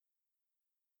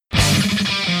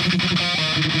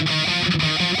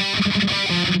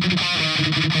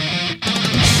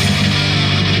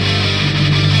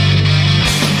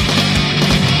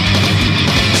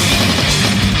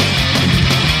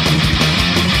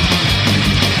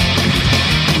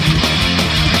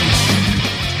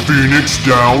Phoenix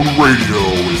Down Radio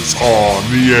is on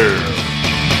the air.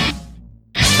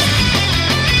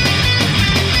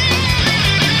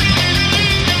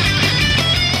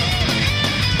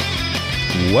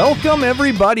 Welcome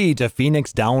everybody to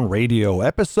Phoenix Down Radio,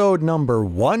 episode number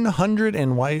 100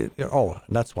 and why? Oh,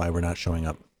 that's why we're not showing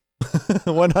up.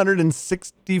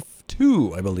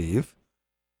 162, I believe.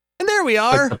 And there we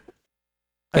are.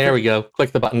 There we go.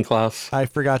 Click the button, Klaus. I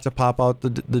forgot to pop out the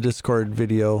Discord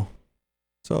video.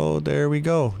 So there we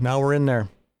go. Now we're in there.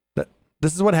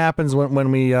 This is what happens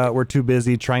when we're too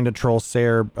busy trying to troll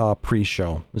Sarah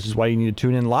pre-show. This is why you need to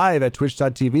tune in live at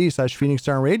twitch.tv/Phoenix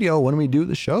Down Radio when we do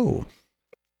the show.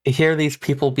 Hear these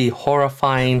people be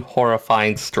horrifying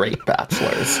straight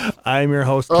bachelors. I'm your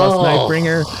host, Plus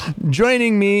Nightbringer.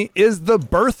 Joining me is the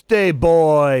birthday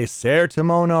boy, Ser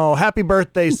Timono. Happy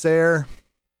birthday, Ser.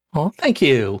 Oh, thank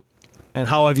you. And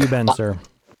how have you been, sir?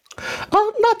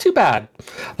 Not too bad.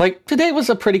 Like, today was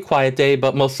a pretty quiet day,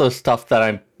 but most of the stuff that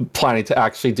I'm planning to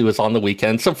actually do is on the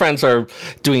weekend. Some friends are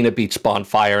doing a beach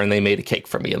bonfire, and they made a cake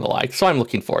for me and the like, so I'm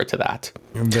looking forward to that.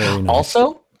 Very nice.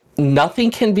 Also,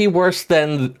 nothing can be worse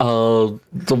than the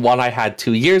one I had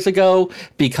 2 years ago,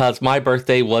 because my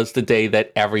birthday was the day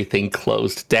that everything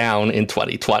closed down in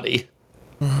 2020.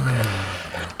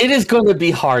 It is going to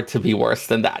be hard to be worse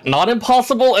than that. Not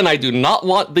impossible, and I do not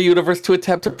want the universe to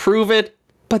attempt to prove it,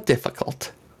 but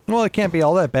difficult. Well, it can't be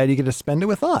all that bad. You get to spend it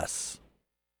with us.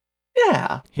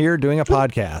 Yeah. Here doing a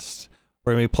podcast.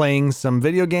 We're going to be playing some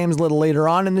video games a little later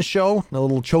on in the show. A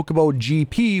little Chocobo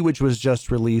GP, which was just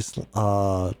released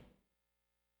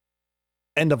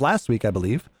end of last week, I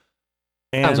believe.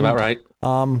 And, sounds about right.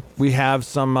 We have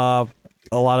some a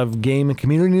lot of game and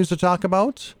community news to talk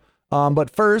about.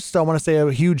 But first, I want to say a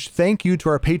huge thank you to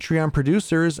our Patreon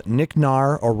producers, Nick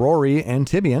Nar, Aurori, and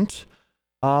Tibiant.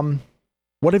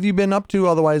 What have you been up to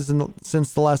otherwise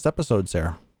since the last episode,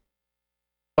 Sarah?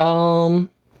 Trying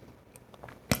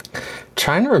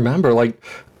to remember, like,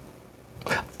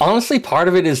 honestly, part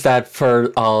of it is that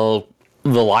for the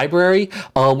library,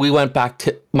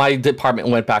 my department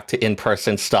went back to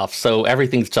in-person stuff, so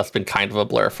everything's just been kind of a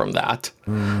blur from that.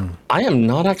 I am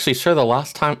not actually sure the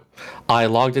last time I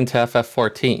logged into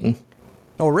FF14.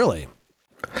 Oh, really?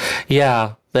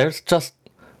 Yeah, there's just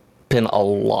been a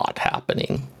lot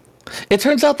happening. It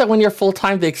turns out that when you're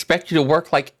full-time, they expect you to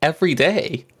work like every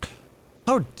day.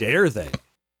 How dare they?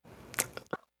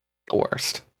 The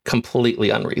worst. Completely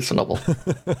unreasonable.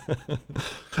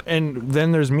 And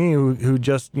then there's me who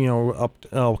just, a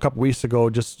couple weeks ago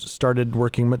just started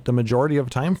working the majority of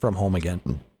time from home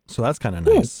again. So that's kind of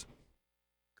nice.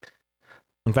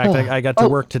 In fact, I got to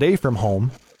work today from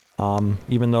home,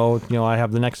 even though, I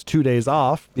have the next 2 days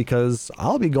off because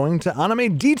I'll be going to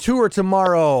Anime Detour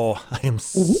tomorrow. I am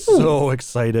so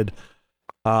excited.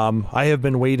 I have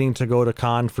been waiting to go to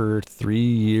con for 3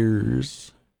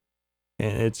 years.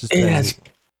 And it's just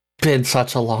been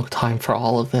such a long time for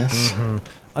all of this. Mm-hmm.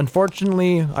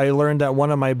 Unfortunately, I learned that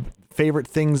one of my favorite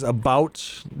things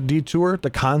about Detour, the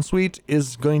con suite,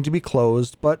 is going to be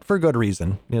closed, but for good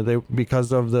reason.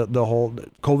 Because of the whole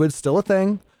COVID's still a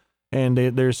thing, and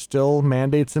there's still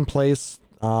mandates in place.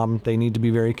 They need to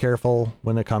be very careful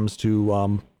when it comes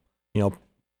to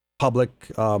public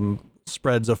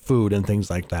spreads of food and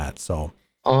things like that. So.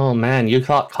 Oh man, you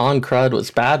thought con crud was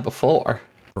bad before,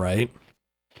 right?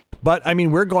 But I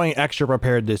mean, we're going extra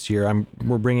prepared this year.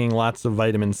 We're bringing lots of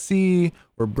vitamin C.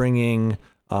 We're bringing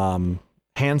hand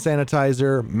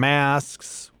sanitizer,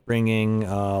 masks, bringing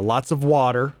lots of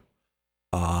water.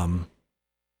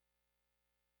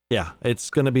 Yeah, it's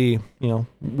gonna be,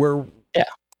 we're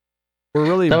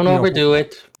really don't overdo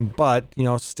it. But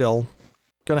still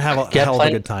gonna have a hell of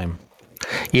a good time.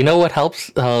 You know what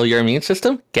helps your immune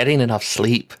system? Getting enough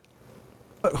sleep.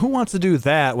 Who wants to do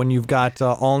that when you've got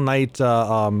all night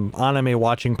anime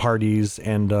watching parties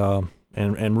and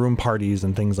room parties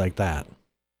and things like that?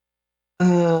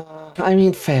 I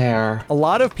mean, fair. A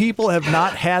lot of people have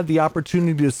not had the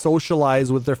opportunity to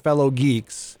socialize with their fellow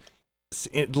geeks.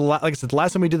 Like I said, the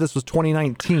last time we did this was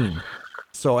 2019.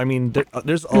 So, I mean,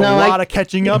 there's a lot of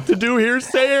catching up to do here,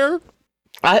 Sarah.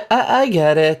 I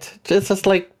get it. Just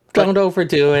like, don't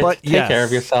overdo it. But Take care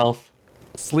of yourself.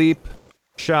 Sleep,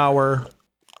 shower,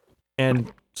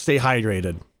 and stay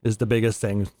hydrated is the biggest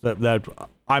thing that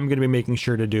I'm going to be making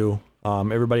sure to do.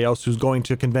 Everybody else who's going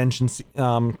to conventions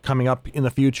coming up in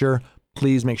the future,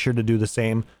 please make sure to do the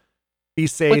same. Be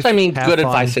safe. Which, I mean, good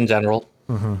advice in general.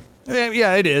 Mm-hmm.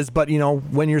 Yeah, it is. But,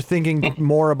 when you're thinking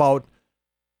more about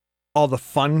all the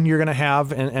fun you're going to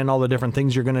have and all the different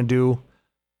things you're going to do,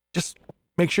 just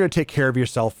make sure to take care of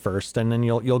yourself first, and then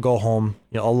you'll go home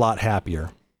a lot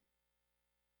happier.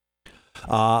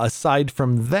 Aside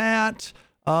from that,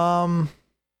 that's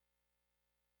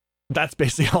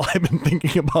basically all I've been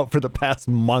thinking about for the past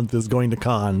month is going to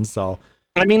cons. So,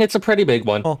 I mean, it's a pretty big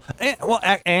one.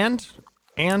 And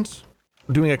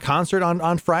doing a concert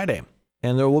on Friday,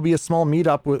 and there will be a small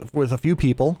meetup with a few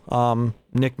people.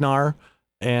 Nick Nar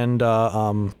and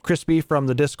Crispy from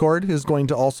the Discord is going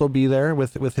to also be there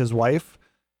with his wife,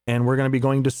 and we're going to be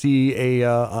going to see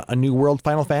a new World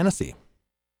Final Fantasy.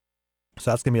 So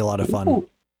that's gonna be a lot of fun. Ooh.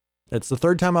 It's the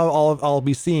third time I'll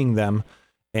be seeing them,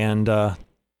 and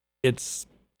it's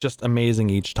just amazing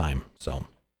each time. So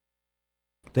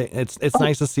it's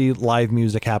nice to see live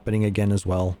music happening again as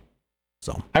well.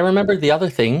 So I remember the other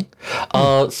thing.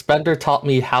 Spender taught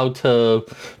me how to,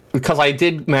 because I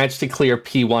did manage to clear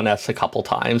P1S a couple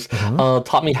times,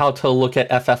 taught me how to look at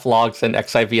FF logs and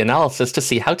XIV analysis to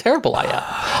see how terrible I am.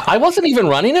 I wasn't even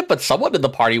running it, but someone in the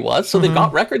party was, so they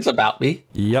got records about me.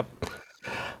 Yep.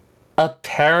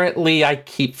 Apparently, I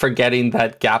keep forgetting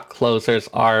that gap closers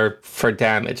are for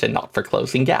damage and not for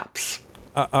closing gaps.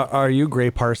 Are you gray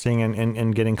parsing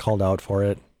and getting called out for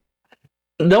it?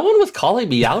 No one was calling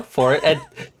me out for it, and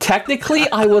technically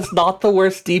I was not the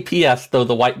worst DPS, though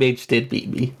the white mage did beat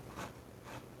me.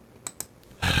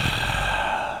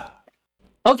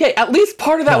 Okay, at least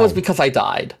part of that was because I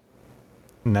died.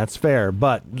 And that's fair,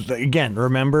 but again,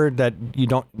 remember that you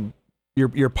don't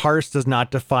your parse does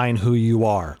not define who you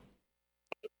are.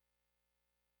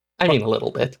 I mean, a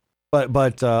little bit.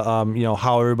 But you know,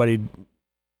 how everybody,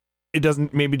 it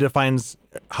doesn't maybe defines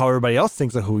how everybody else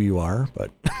thinks of who you are, but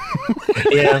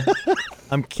Yeah.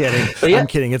 I'm kidding. Yeah. I'm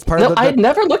kidding. It's part No, of the I had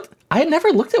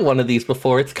never looked at one of these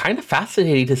before. It's kind of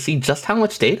fascinating to see just how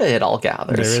much data it all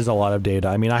gathers. There is a lot of data.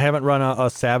 I mean, I haven't run a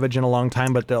Savage in a long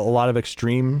time, but a lot of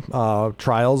extreme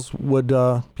trials would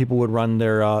people would run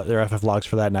their FF logs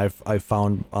for that, and I've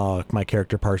found my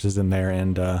character parses in there,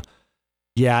 and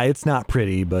yeah, it's not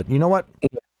pretty, but you know what?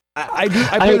 I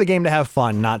play the game to have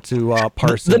fun, not to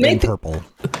parse it in purple.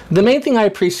 The main thing I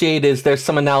appreciate is there's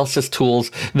some analysis tools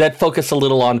that focus a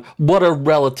little on what are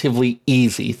relatively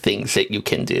easy things that you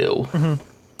can do.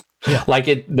 Yeah. Like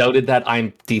it noted that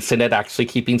I'm decent at actually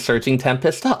keeping Surging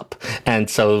Tempest up, and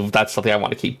so that's something I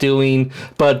want to keep doing.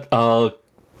 But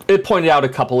it pointed out a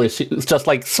couple issues, just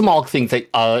like small things that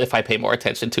if I pay more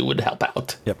attention to would help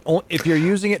out. Yep. If you're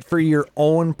using it for your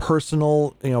own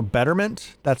personal,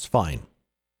 betterment, that's fine.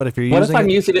 But if you're using what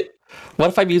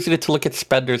if I'm using it to look at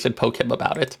Spenders and poke him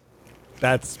about it?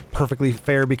 That's perfectly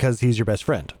fair because he's your best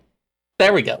friend.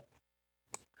 There we go.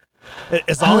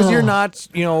 As long as you're not,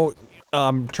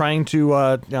 trying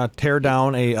to tear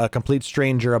down a complete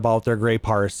stranger about their gray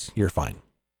parse, you're fine.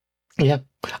 Yeah.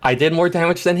 I did more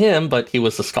damage than him, but he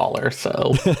was a scholar,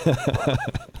 so.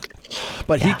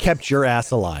 But he kept your ass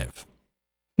alive.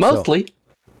 Mostly.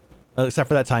 So, except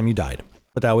for that time you died.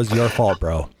 But that was your fault,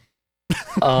 bro.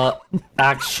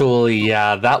 Actually,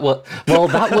 yeah, that was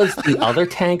the other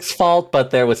tank's fault,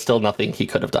 but there was still nothing he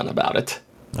could have done about it.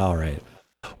 All right.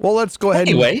 Well, let's go ahead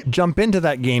and jump into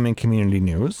that gaming community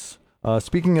news.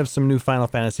 Speaking of some new Final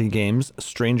Fantasy games,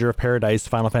 Stranger of Paradise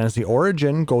Final Fantasy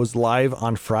Origin goes live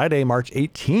on Friday, March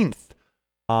 18th.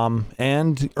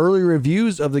 And early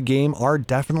reviews of the game are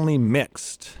definitely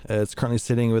mixed. It's currently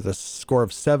sitting with a score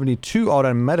of 72 out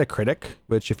on Metacritic,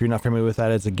 which, if you're not familiar with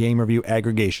that, is a game review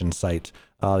aggregation site.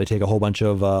 They take a whole bunch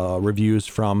of reviews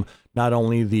from not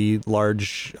only the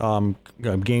large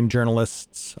game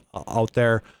journalists out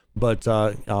there, but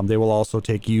they will also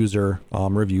take user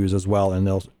reviews as well, and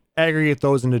they'll aggregate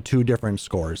those into two different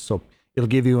scores. So it'll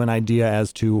give you an idea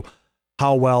as to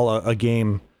how well a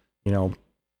game,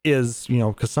 is,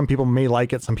 because some people may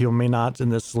like it, some people may not,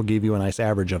 and this will give you a nice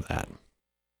average of that.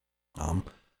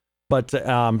 But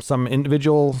some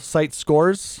individual site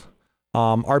scores.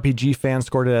 RPG Fan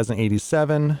scored it as an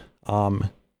 87.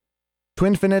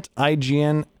 Twinfinite,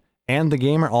 IGN, and The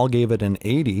Gamer all gave it an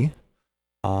 80.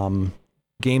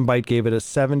 GameByte gave it a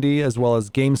 70, as well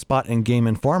as GameSpot and Game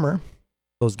Informer.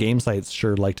 Those game sites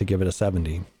sure like to give it a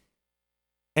 70.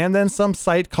 And then some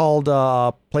site called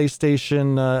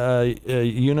PlayStation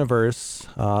Universe.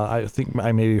 I think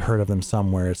I maybe heard of them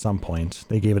somewhere at some point.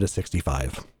 They gave it a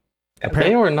 65.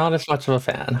 They were not as much of a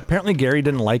fan. Apparently Gary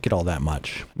didn't like it all that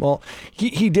much. Well,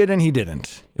 he did and he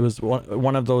didn't. It was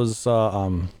one of those,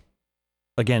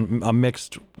 again, a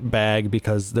mixed bag,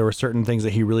 because there were certain things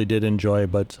that he really did enjoy,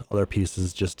 but other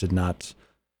pieces just did not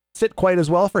sit quite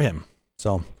as well for him.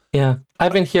 So... yeah,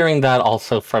 I've been hearing that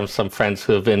also from some friends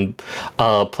who have been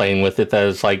playing with it. That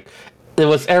is like, it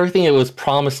was everything it was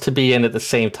promised to be, and at the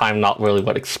same time, not really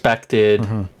what expected.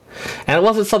 And it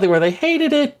wasn't something where they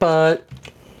hated it, but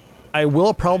I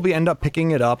will probably end up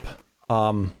picking it up.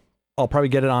 I'll probably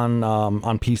get it on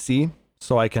PC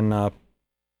so I can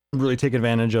really take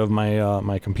advantage of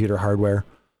my computer hardware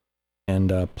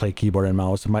and play keyboard and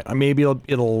mouse. Maybe it'll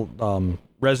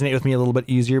resonate with me a little bit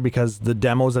easier because the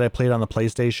demos that I played on the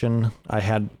PlayStation, I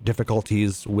had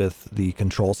difficulties with the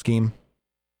control scheme.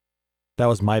 That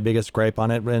was my biggest gripe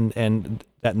on it, and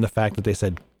the fact that they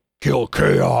said kill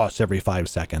chaos every 5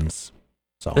 seconds.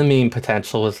 So The meme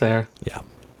potential is there. yeah.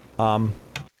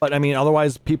 But I mean,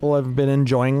 otherwise, people have been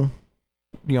enjoying,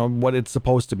 what it's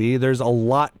supposed to be. There's a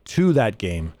lot to that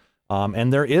game,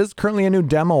 and there is currently a new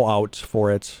demo out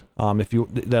for it.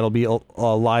 That'll be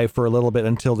live for a little bit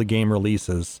until the game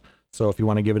releases. So if you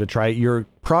want to give it a try, your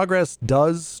progress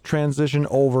does transition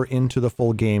over into the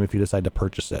full game if you decide to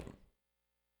purchase it.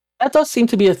 That does seem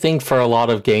to be a thing for a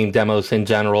lot of game demos in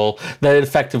general, that it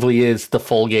effectively is the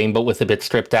full game, but with a bit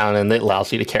stripped down, and it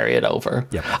allows you to carry it over.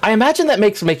 Yep. I imagine that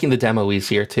makes making the demo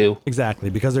easier, too. Exactly,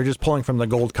 because they're just pulling from the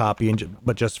gold copy,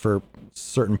 but just for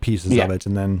certain pieces of it,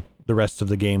 and then the rest of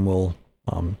the game will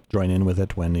join in with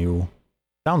it when you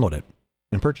download it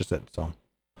and purchase it. So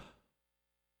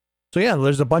yeah,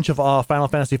 there's a bunch of Final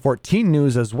Fantasy XIV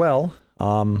news as well.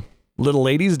 Little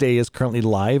Ladies Day is currently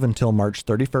live until March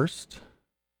 31st.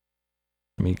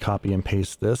 Let me copy and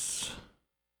paste this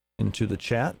into the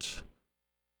chat.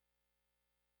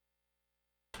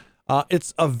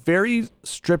 It's a very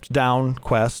stripped down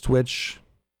quest, which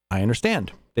I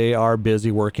understand. They are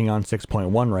busy working on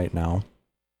 6.1 right now.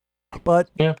 But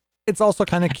it's also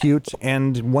kind of cute,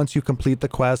 and once you complete the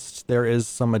quest, there is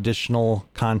some additional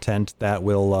content that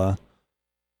will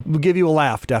give you a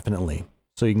laugh, definitely.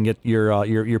 So you can get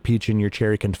your peach and your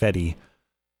cherry confetti.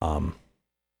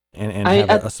 And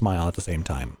have a smile at the same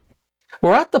time.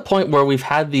 We're at the point where we've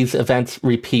had these events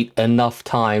repeat enough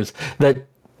times that,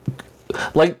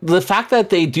 like, the fact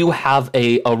that they do have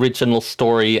a original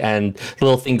story and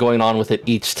little thing going on with it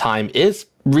each time is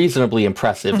reasonably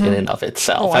impressive in and of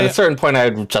itself. At a certain point,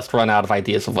 I'd just run out of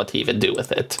ideas of what to even do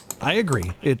with it. I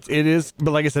agree. It is,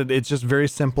 but like I said, it's just very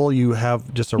simple. You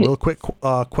have just a real quick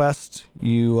quest.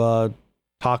 You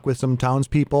talk with some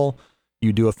townspeople.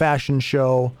 You do a fashion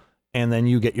show. And then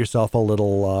you get yourself a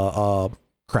little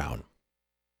crown.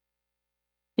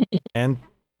 And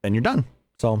then you're done.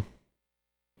 So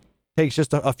takes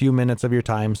just a few minutes of your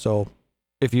time. So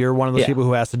if you're one of those people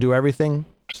who has to do everything,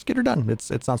 just get her done.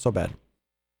 It's not so bad.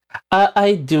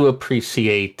 I do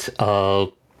appreciate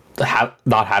not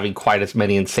having quite as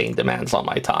many insane demands on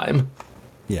my time.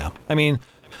 Yeah. I mean,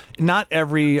 not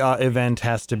every event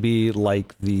has to be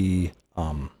like the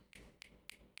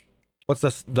what's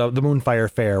this? The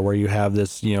Moonfire Fair, where you have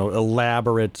this,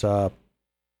 elaborate jump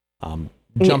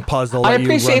puzzle that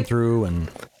you run through,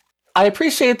 and I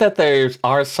appreciate that there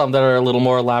are some that are a little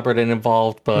more elaborate and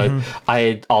involved, but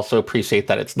I also appreciate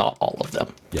that it's not all of them.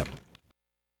 Yep.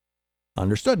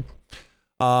 Understood.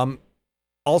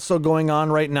 Also going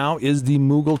on right now is the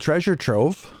Moogle Treasure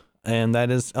Trove, and that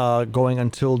is going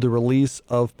until the release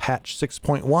of patch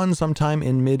 6.1 sometime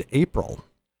in mid-April.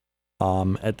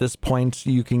 At this point,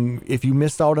 you can, if you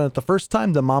missed out on it the first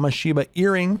time, the Mama Shiba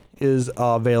earring is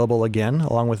available again,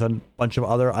 along with a bunch of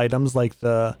other items like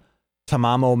the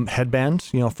Tamamo headband,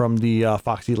 from the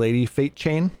Foxy Lady Fate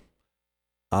chain.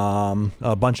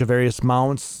 A bunch of various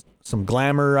mounts, some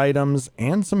glamour items,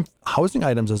 and some housing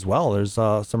items as well. There's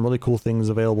some really cool things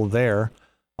available there.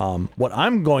 What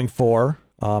I'm going for,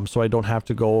 so I don't have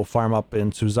to go farm up in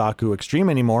Suzaku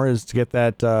Extreme anymore, is to get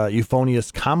that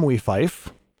Euphonious Kamui Fife,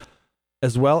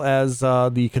 as well as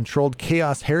the controlled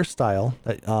chaos hairstyle,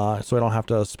 so I don't have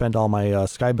to spend all my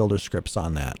Skybuilder scripts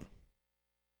on that.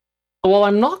 Well,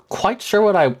 I'm not quite sure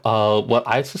what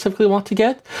I specifically want to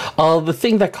get. The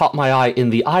thing that caught my eye in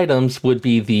the items would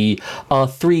be the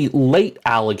 3 late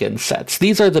Allegan sets.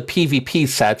 These are the PvP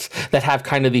sets that have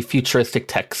kind of the futuristic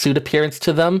tech suit appearance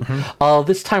to them.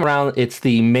 This time around, it's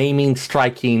the Maiming,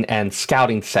 Striking, and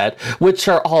Scouting set, which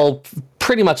are all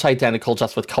pretty much identical,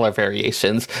 just with color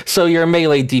variations. So your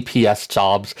melee DPS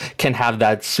jobs can have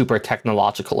that super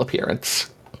technological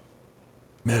appearance.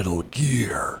 Metal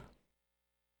Gear.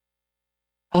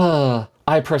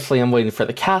 I personally am waiting for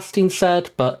the casting set,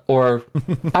 or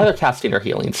either casting or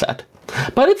healing set.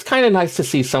 But it's kind of nice to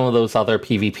see some of those other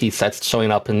PvP sets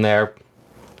showing up in there.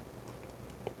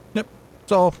 Yep.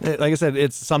 So, like I said,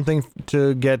 it's something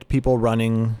to get people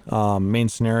running main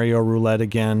scenario roulette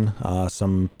again,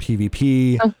 some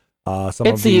PvP.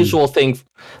 It's the usual thing.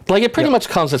 Like, it pretty much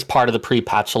comes as part of the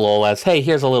pre-patch lull as, hey,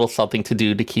 here's a little something to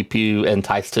do to keep you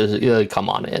enticed to come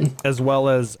on in. As well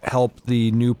as help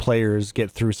the new players get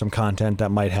through some content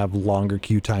that might have longer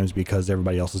queue times because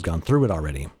everybody else has gone through it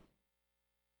already.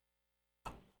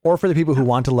 Or for the people who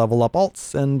want to level up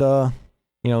alts and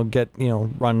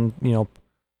run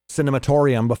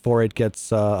Cinematorium before it gets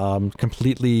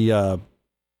completely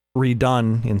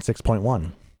redone in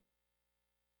 6.1,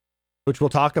 which we'll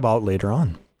talk about later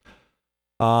on.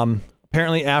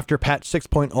 Apparently, after patch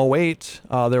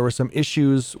 6.08, there were some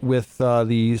issues with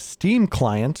the Steam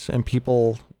client and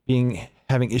people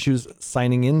having issues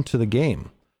signing into the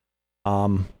game.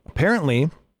 Apparently,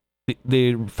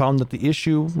 they found that the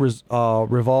issue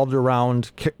revolved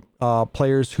around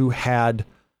players who had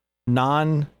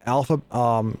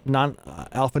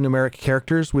non-alphanumeric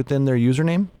characters within their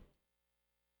username.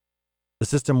 The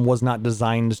system was not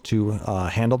designed to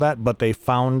handle that, but they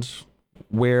found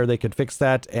where they could fix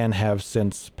that and have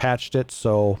since patched it,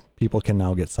 so people can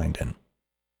now get signed in.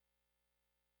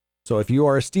 So if you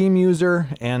are a Steam user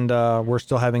and we're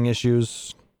still having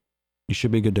issues, you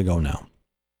should be good to go now.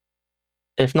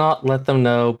 If not, let them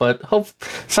know, but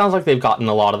sounds like they've gotten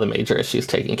a lot of the major issues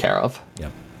taken care of.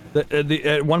 Yep.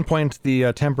 At one point,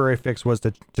 the temporary fix was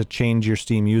to change your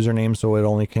Steam username so it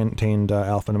only contained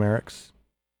alphanumerics.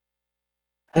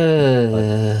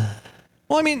 Well,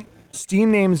 I mean,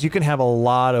 Steam names, you can have a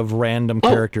lot of random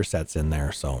character sets in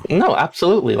there, so. No,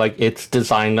 absolutely. Like, it's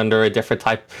designed under a different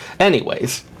type.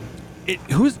 Anyways.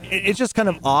 It's just kind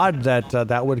of odd that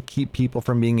that would keep people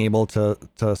from being able to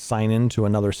sign into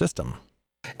another system.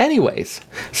 Anyways,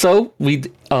 so we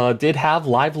did have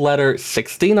live letter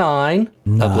 69.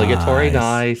 Nice. Obligatory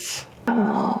nice.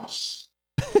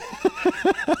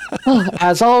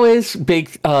 As always,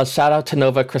 big shout out to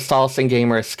Nova Crystallis and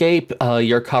Gamer Escape.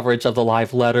 Your coverage of the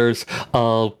live letters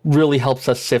really helps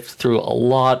us sift through a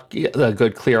lot, a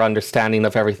good, clear understanding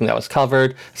of everything that was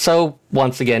covered. So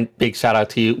once again, big shout out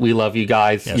to you. We love you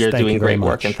guys. Yes, you're doing great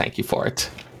work, and thank you for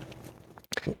it.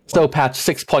 So patch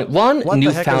 6.1,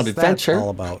 Newfound Adventure. All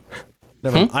about?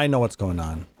 I know what's going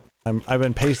on. I've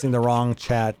been pasting the wrong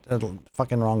chat,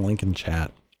 fucking wrong link in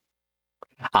chat.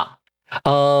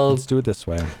 Let's do it this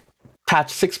way.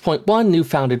 Patch 6.1,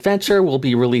 Newfound Adventure, will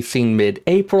be releasing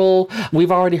mid-April.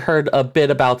 We've already heard a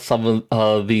bit about some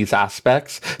of these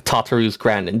aspects. Tataru's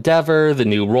Grand Endeavor, the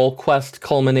new role quest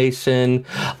culmination.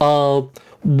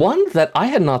 One that I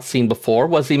had not seen before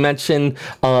was he mentioned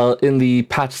in the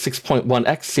patch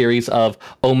 6.1x series of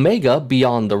Omega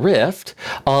Beyond the Rift,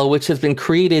 which has been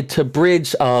created to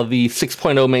bridge the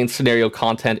 6.0 main scenario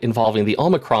content involving the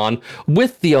Omicron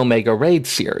with the Omega Raid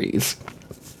series.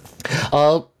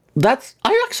 I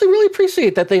actually really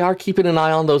appreciate that they are keeping an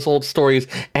eye on those old stories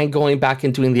and going back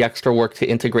and doing the extra work to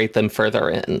integrate them further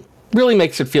in. Really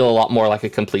makes it feel a lot more like a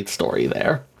complete story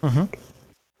there.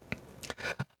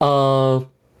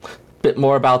 Bit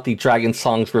more about the Dragon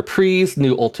Songs Reprise,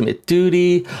 New Ultimate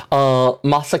Duty.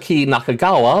 Masaki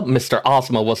Nakagawa, Mr.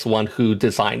 Ozma, was the one who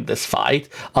designed this fight.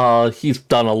 He's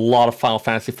done a lot of Final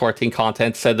Fantasy XIV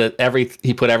content, said that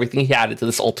he put everything he had into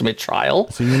this Ultimate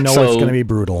Trial. So you know it's going to be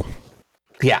brutal.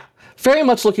 Yeah. Very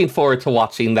much looking forward to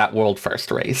watching that World First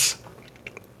race.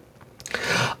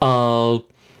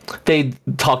 They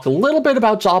talked a little bit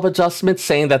about job adjustments,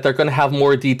 saying that they're going to have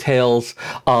more details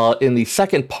in the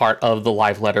second part of the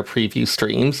live letter preview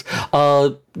streams.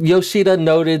 Yoshida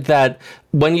noted that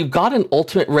when you've got an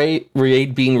Ultimate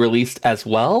Raid being released as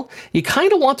well, you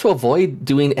kind of want to avoid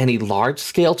doing any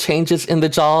large-scale changes in the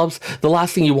jobs. The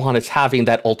last thing you want is having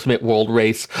that Ultimate World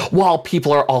race while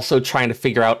people are also trying to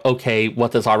figure out, okay,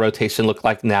 what does our rotation look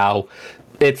like now?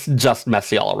 It's just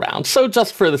messy all around. So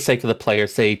just for the sake of the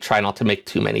players, they try not to make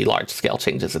too many large-scale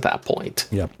changes at that point.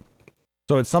 Yep.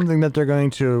 So it's something that they're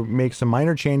going to make some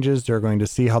minor changes. They're going to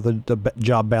see how the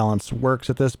job balance works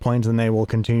at this point, and they will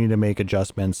continue to make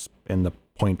adjustments in the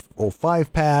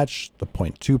 0.05 patch, the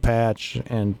 0.2 patch,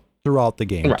 and throughout the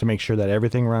game to make sure that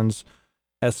everything runs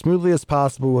as smoothly as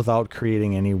possible without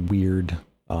creating any weird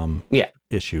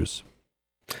issues.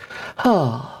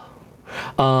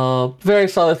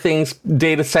 Various other things.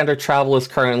 Data center travel is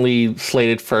currently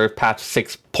slated for patch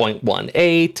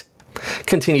 6.18.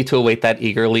 Continue to await that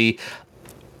eagerly.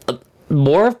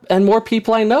 More and more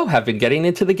people I know have been getting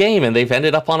into the game, and they've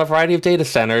ended up on a variety of data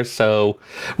centers, so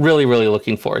really, really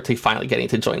looking forward to finally getting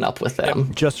to join up with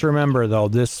them. Just remember, though,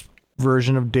 this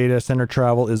version of data center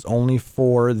travel is only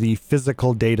for the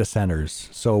physical data centers,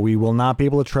 so we will not be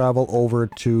able to travel over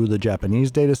to the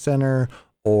Japanese data center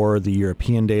or the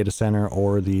European data center,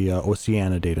 or the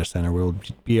Oceania data center. We'll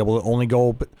be able to only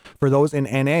go, for those in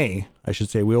NA, I should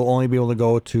say, we'll only be able to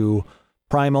go to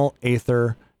Primal,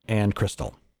 Aether, and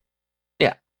Crystal.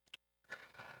 Yeah.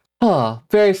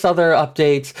 Various other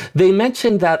updates. They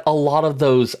mentioned that a lot of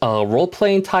those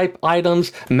role-playing type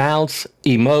items, mounts,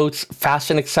 emotes,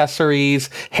 fashion accessories,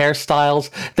 hairstyles,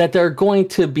 that they're going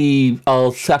to be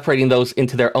separating those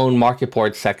into their own market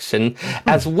board section,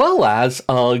 as well as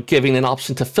giving an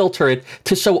option to filter it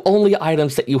to show only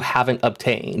items that you haven't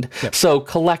obtained. Yep. So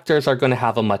collectors are going to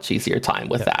have a much easier time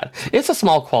with that. It's a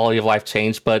small quality of life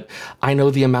change, but I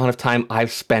know the amount of time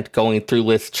I've spent going through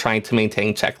lists trying to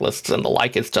maintain checklists and the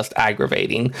like is just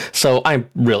aggravating. So I'm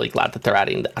really glad that they're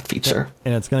adding that feature.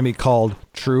 And it's going to be called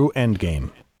True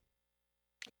Endgame.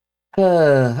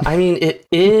 I mean, it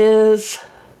is.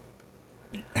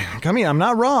 I mean, I'm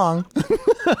not wrong.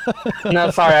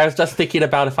 No, sorry. I was just thinking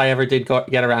about if I ever did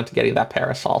get around to getting that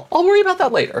parasol. I'll worry about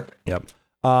that later. Yep.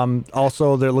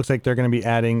 Also, there looks like they're going to be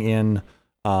adding in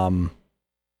some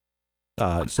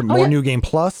more New Game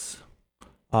Plus,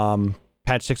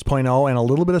 patch 6.0, and a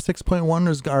little bit of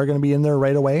 6.1 are going to be in there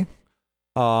right away.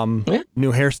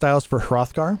 New hairstyles for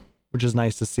Hrothgar, which is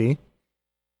nice to see.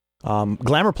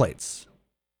 Glamour plates.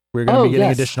 We're going to be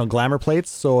getting additional glamour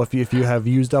plates. So if you have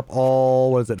used up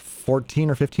all, 14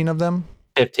 or 15 of them?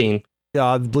 15.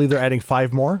 I believe they're adding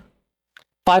 5 more.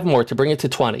 5 more to bring it to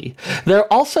 20. They're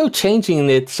also changing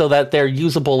it so that they're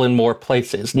usable in more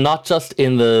places, not just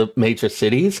in the major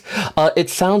cities. It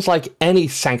sounds like any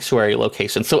sanctuary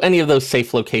location, so any of those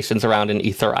safe locations around in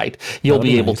Aetheryte, you'll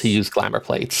be able to use glamour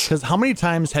plates. Because how many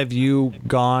times have you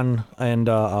gone and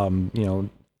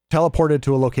teleported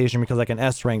to a location because like an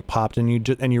S rank popped, and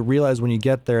you realize when you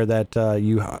get there that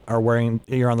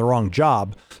you're on the wrong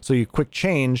job, so you quick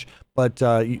change, but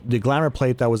the glamour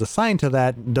plate that was assigned to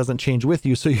that doesn't change with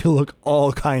you, so you look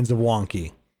all kinds of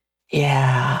wonky.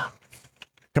 Yeah.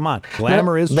 Come on,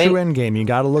 glamour is true endgame. You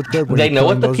got to look good. When they know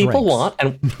what the people ranks. want,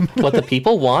 and what the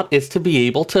people want is to be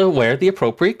able to wear the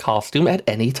appropriate costume at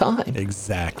any time.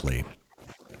 Exactly.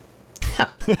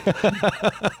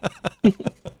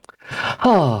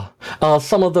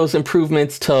 Some of those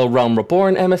improvements to Realm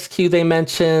Reborn MSQ they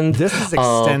mentioned. This is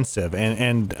extensive,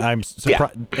 and I'm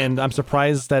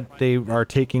surprised that they are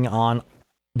taking on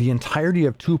the entirety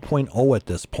of 2.0 at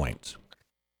this point.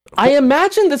 I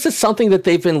imagine this is something that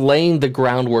they've been laying the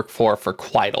groundwork for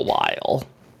quite a while.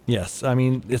 Yes, I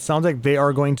mean, it sounds like they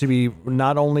are going to be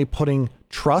not only putting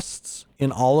trusts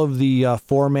in all of the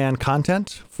 4-man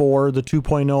content for the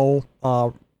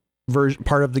 2.0 version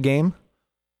part of the game,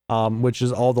 which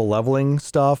is all the leveling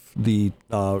stuff, the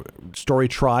story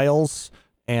trials,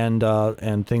 and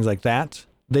things like that.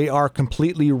 They are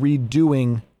completely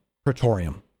redoing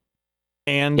Praetorium,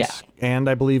 and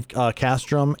I believe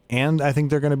Castrum, and I think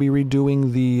they're going to be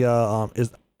redoing the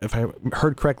if I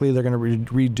heard correctly, they're going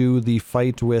to redo the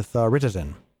fight with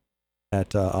Ritizen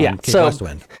at Cape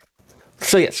Westwind.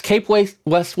 So yes, Cape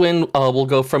Westwind will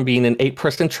go from being an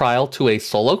 8-person trial to a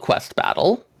solo quest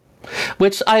battle,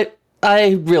 which I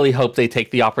really hope they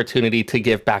take the opportunity to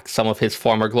give back some of his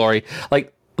former glory.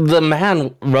 Like, the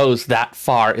man rose that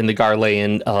far in the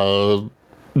Garlean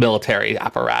military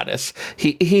apparatus.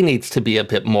 He needs to be a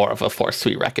bit more of a force to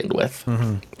be reckoned with.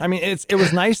 Mm-hmm. I mean, it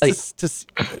was nice to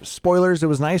spoilers. It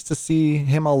was nice to see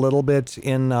him a little bit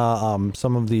in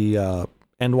some of the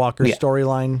Endwalker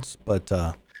storylines, but.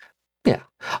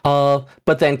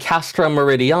 But then Castra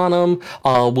Meridianum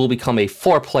will become a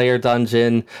 4-player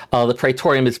dungeon. The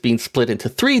Praetorium is being split into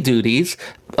 3 duties.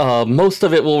 Most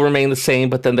of it will remain the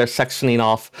same, but then they're sectioning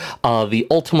off the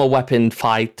Ultima Weapon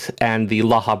fight and the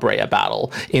La Habrea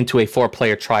battle into a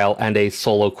 4-player trial and a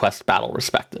solo quest battle,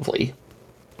 respectively.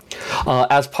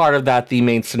 As part of that, the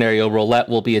main scenario roulette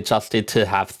will be adjusted to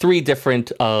have 3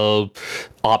 different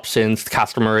options: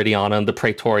 Castra Meridianum, the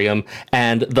Praetorium,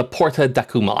 and the Porta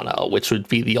Decumana, which would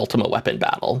be the Ultima Weapon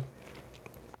battle.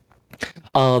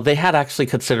 They had actually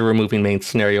considered removing main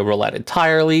scenario roulette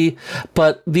entirely,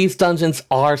 but these dungeons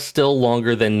are still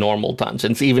longer than normal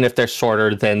dungeons, even if they're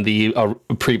shorter than the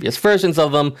previous versions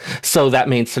of them, so that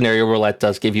main scenario roulette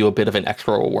does give you a bit of an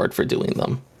extra reward for doing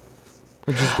them.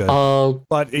 Which is good.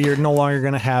 But you're no longer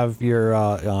going to have your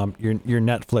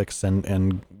Netflix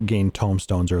and gain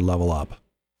tomestones or level up.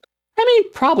 I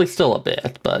mean, probably still a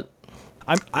bit, but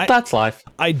that's life.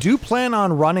 I do plan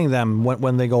on running them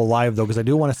when they go live, though, because I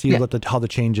do want to see how the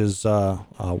changes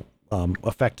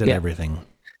affected everything.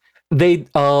 They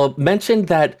mentioned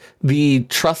that the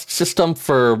trust system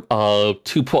for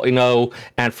 2.0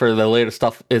 and for the later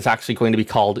stuff is actually going to be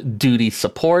called duty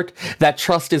support. That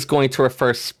trust is going to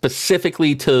refer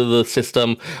specifically to the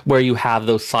system where you have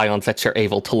those scions that you're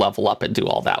able to level up and do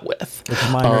all that with. Which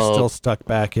mine are still stuck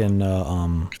back in,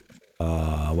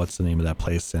 what's the name of that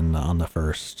place on the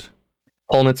first?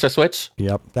 Holminster Switch?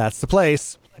 Yep, that's the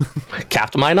place.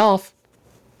 Capped mine off.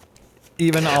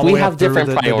 Even all the way have up through different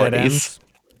the priorities. dead ends?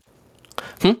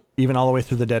 Even all the way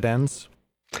through the dead ends?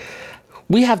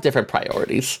 We have different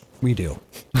priorities. We do.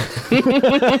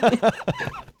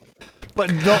 But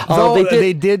though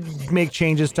they did make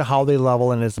changes to how they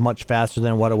level, and it's much faster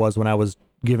than what it was when I was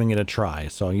giving it a try.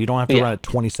 So you don't have to run it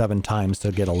 27 times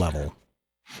to get a level.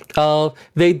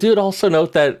 They did also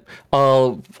note that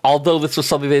although this was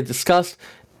something they discussed,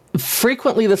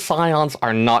 frequently the scions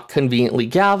are not conveniently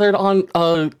gathered on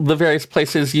the various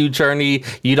places you journey.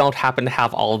 You don't happen to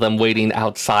have all of them waiting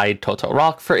outside Toto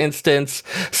Rock, for instance.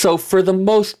 So for the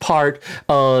most part,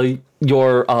 the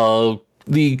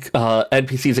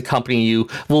NPCs accompanying you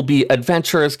will be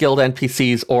Adventurers Guild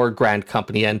NPCs or Grand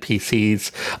Company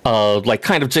NPCs, like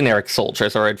kind of generic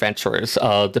soldiers or adventurers,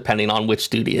 depending on which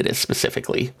duty it is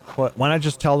specifically. Why not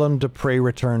just tell them to pray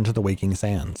return to the Waking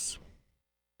Sands?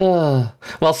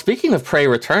 Well, speaking of prey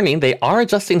returning, they are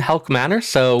adjusting Helk Manor,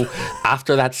 so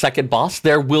after that second boss,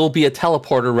 there will be a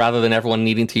teleporter rather than everyone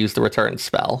needing to use the return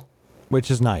spell. Which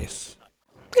is nice.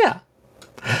 Yeah.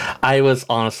 I was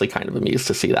honestly kind of amused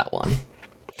to see that one.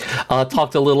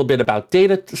 Talked a little bit about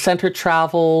data center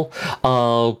travel.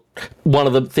 One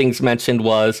of the things mentioned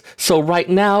was, so right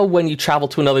now when you travel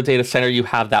to another data center, you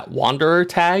have that wanderer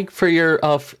tag for your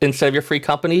instead of your free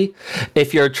company.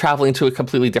 If you're traveling to a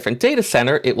completely different data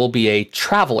center, it will be a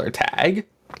traveler tag.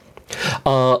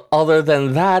 Other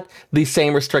than that, the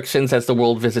same restrictions as the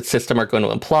world visit system are going to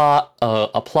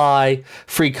apply.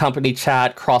 Free company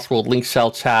chat, cross-world link shell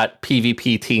chat,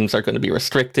 PvP teams are going to be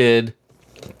restricted.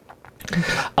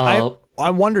 I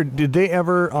wondered, did they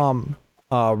ever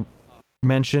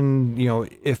mention,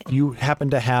 if you happen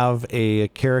to have a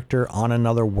character on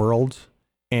another world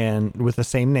and with the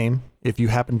same name, if you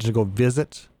happen to go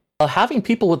visit? Having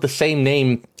people with the same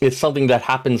name is something that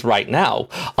happens right now.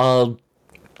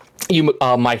 You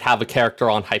might have a character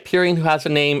on Hyperion who has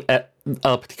a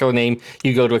particular name.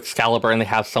 You go to Excalibur and they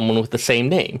have someone with the same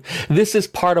name. This is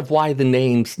part of why the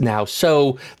names now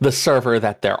show the server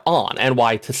that they're on, and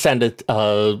why to send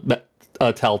a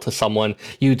tell to someone,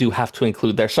 you do have to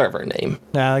include their server name.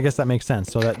 Yeah, I guess that makes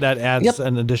sense. So that adds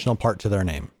an additional part to their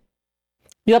name.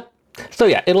 Yep. So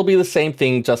yeah, it'll be the same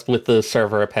thing, just with the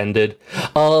server appended.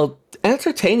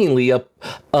 Entertainingly,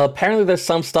 apparently there's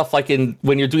some stuff like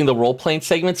when you're doing the role-playing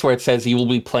segments where it says you will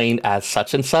be playing as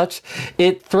such and such.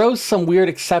 It throws some weird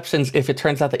exceptions if it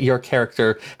turns out that your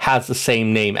character has the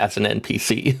same name as an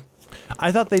NPC.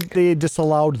 I thought they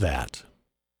disallowed that.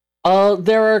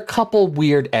 There are a couple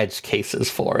weird edge cases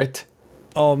for it.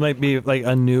 Oh, it might be like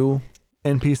a new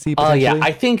NPC potentially? Yeah,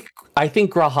 I think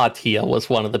Graha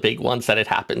was one of the big ones that it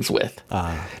happens with.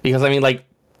 Because, I mean, like,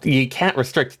 you can't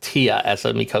restrict Tia as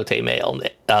a Mikote male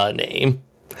name.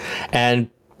 And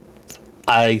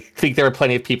I think there are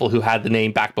plenty of people who had the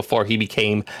name back before he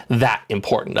became that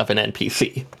important of an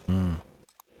NPC.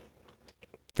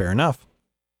 Fair enough.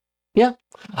 Yeah.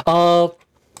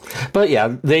 But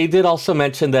yeah, they did also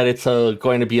mention that it's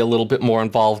going to be a little bit more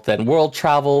involved than world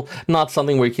travel, not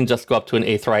something where you can just go up to an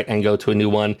Aetheryte and go to a new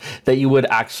one, that you would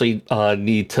actually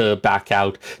need to back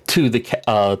out to the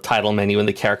title menu in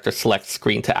the character select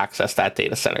screen to access that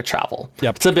data center travel.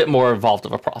 Yep. It's a bit more involved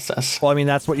of a process. Well, I mean,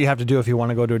 that's what you have to do if you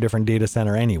want to go to a different data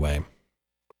center anyway.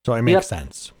 So it makes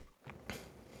sense.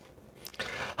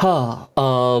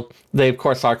 They, of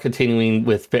course, are continuing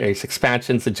with various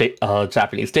expansions, the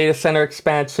Japanese data center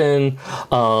expansion.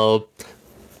 They're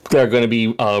going to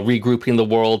be regrouping the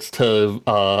worlds to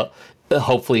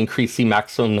hopefully increase the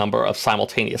maximum number of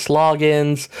simultaneous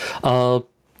logins.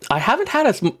 I haven't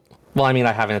had well, I mean,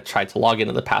 I haven't tried to log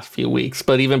in the past few weeks,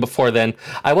 but even before then,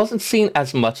 I wasn't seeing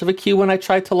as much of a queue when I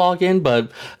tried to log in,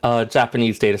 but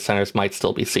Japanese data centers might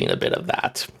still be seeing a bit of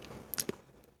that.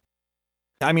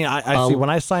 I mean, I see when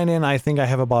I sign in, I think I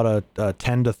have about a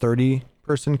 10 to 30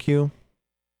 person queue.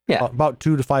 Yeah. About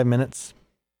 2 to 5 minutes.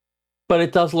 But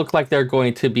it does look like they're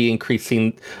going to be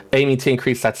aiming to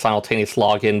increase that simultaneous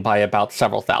login by about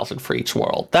several thousand for each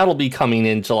world. That'll be coming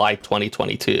in July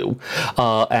 2022.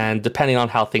 And depending on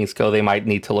how things go, they might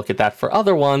need to look at that for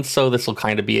other ones. So this will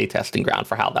kind of be a testing ground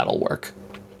for how that'll work.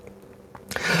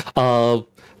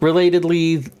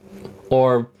 Relatedly,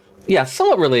 or yeah,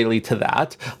 somewhat relatedly to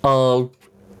that,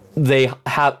 they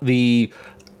have the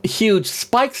huge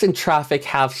spikes in traffic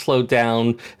have slowed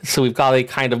down, so we've got a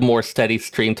kind of more steady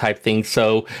stream type thing.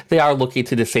 So they are looking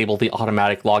to disable the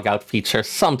automatic logout feature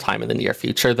sometime in the near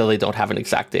future, though they don't have an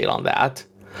exact date on that.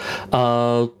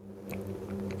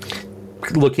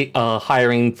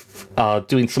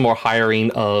 Doing some more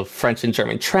hiring of French and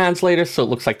German translators, so it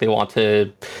looks like they want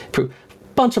to improve a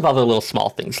bunch of other little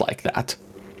small things like that.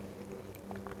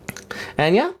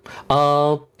 And yeah,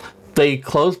 they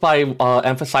close by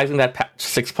emphasizing that patch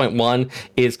 6.1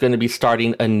 is going to be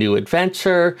starting a new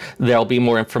adventure. There'll be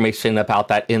more information about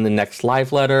that in the next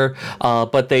live letter,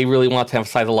 but they really want to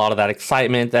emphasize a lot of that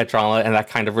excitement, that drama, and that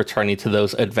kind of returning to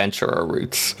those adventurer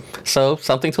roots. So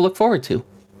something to look forward to.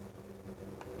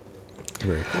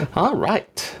 Very cool. All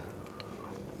right.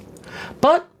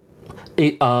 But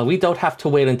we don't have to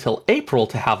wait until April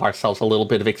to have ourselves a little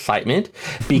bit of excitement,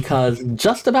 because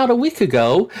just about a week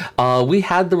ago, we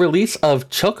had the release of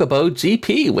Chocobo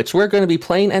GP, which we're going to be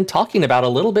playing and talking about a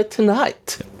little bit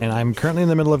tonight. And I'm currently in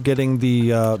the middle of getting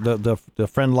the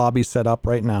friend lobby set up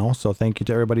right now. So thank you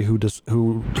to everybody who is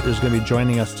going to be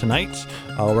joining us tonight.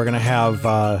 We're going to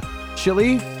have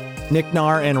Chili, Nick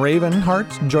Nar, and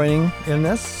Ravenheart joining in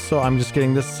this. So I'm just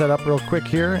getting this set up real quick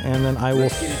here, and then I will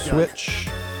switch.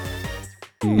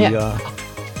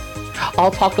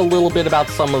 I'll talk a little bit about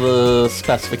some of the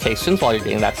specifications while you're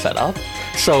getting that set up.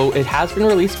 So it has been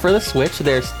released for the Switch.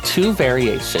 There's 2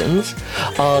 variations.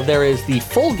 There is the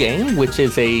full game, which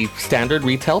is a standard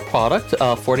retail product,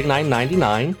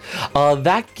 $49.99.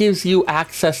 That gives you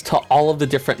access to all of the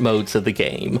different modes of the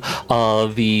game.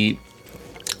 The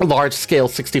large-scale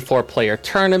 64-player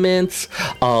tournaments,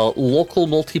 local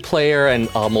multiplayer, and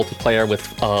multiplayer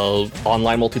with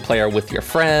online multiplayer with your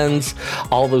friends,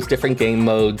 all those different game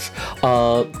modes.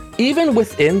 Even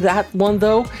within that one,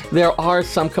 though, there are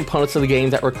some components of the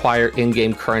game that require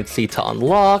in-game currency to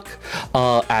unlock.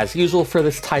 As usual for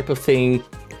this type of thing,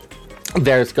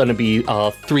 there's going to be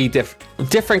 3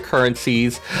 different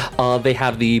currencies. They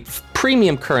have the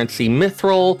premium currency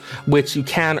Mithril, which you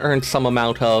can earn some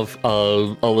amount of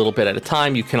a little bit at a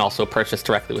time. You can also purchase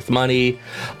directly with money.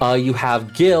 You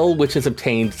have Gil, which is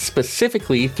obtained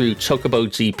specifically through Chocobo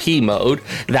GP mode.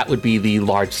 That would be the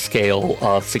large-scale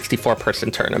 64-person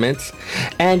tournaments.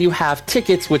 And you have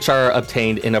tickets, which are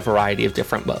obtained in a variety of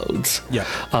different modes.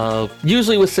 Yeah.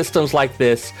 Usually with systems like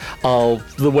this,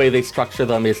 the way they structure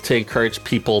them is to encourage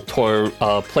people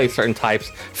to play certain types.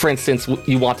 For instance,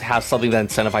 you want to have something that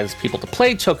incentivizes people to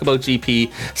play Chocobo GP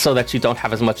so that you don't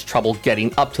have as much trouble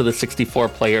getting up to the 64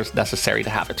 players necessary to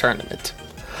have a tournament.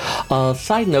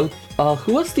 Side note,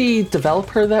 who was the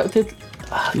developer that did...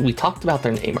 we talked about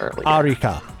their name earlier.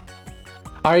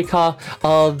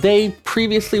 Arika. They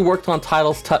previously worked on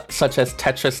titles such as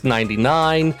Tetris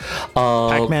 99,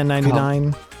 Pac-Man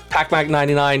 99. Pac-Man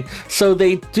 99. So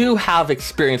they do have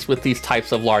experience with these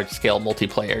types of large-scale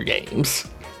multiplayer games.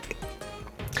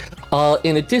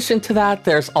 In addition to that,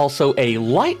 there's also a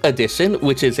light edition,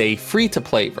 which is a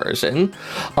free-to-play version.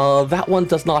 That one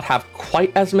does not have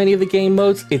quite as many of the game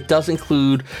modes. It does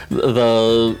include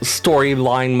the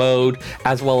storyline mode,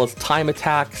 as well as time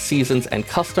attack, seasons, and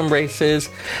custom races.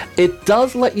 It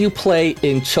does let you play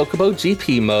in Chocobo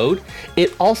GP mode.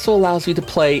 It also allows you to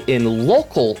play in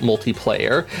local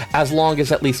multiplayer, as long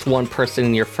as at least one person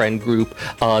in your friend group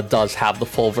does have the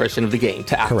full version of the game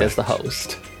to act as the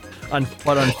host.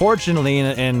 But unfortunately,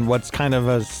 and what's kind of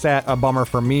a bummer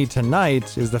for me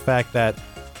tonight is the fact that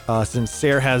since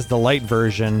Sayre has the light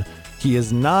version, he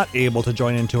is not able to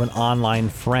join into an online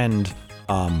friend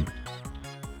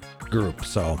group.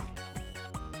 So,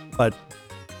 but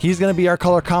he's going to be our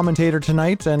color commentator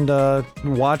tonight, and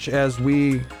watch as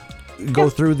we go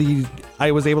through the.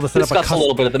 I was able to set discuss up a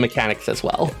little bit of the mechanics as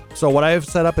well. So what I've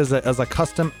set up is a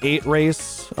custom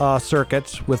 8-race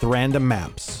circuit with random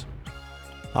maps.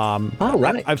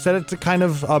 Right. I've set it to kind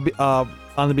of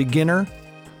on the beginner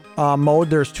mode.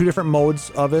 There's 2 different modes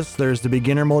of this. There's the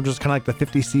beginner mode, just kind of like the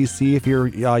 50cc if you're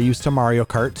used to Mario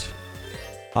Kart.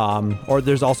 Or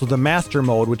there's also the master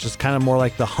mode, which is kind of more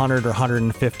like the 100 or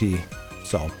 150.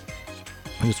 So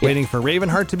I'm just waiting for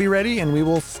Ravenheart to be ready, and we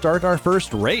will start our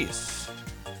first race.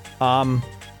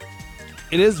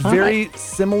 It is very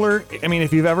similar. I mean,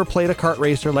 if you've ever played a kart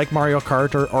racer like Mario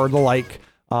Kart or the like,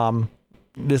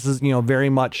 this is, very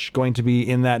much going to be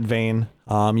in that vein.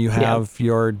 You have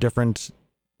your different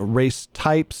race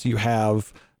types. You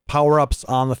have power-ups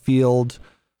on the field.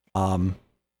 That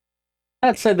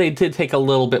said, they did take a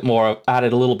little bit more,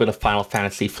 added a little bit of Final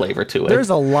Fantasy flavor to it. There's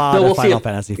a lot of Final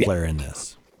Fantasy flair in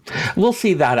this. We'll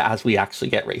see that as we actually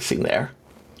get racing there.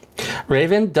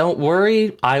 Raven, don't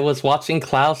worry. I was watching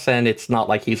Klaus, and it's not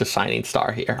like he's a shining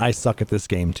star here. I suck at this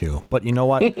game, too. But you know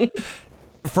what?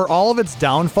 For all of its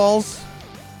downfalls,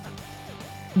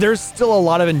 there's still a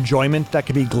lot of enjoyment that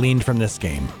could be gleaned from this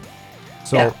game.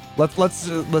 So let's.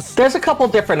 There's a couple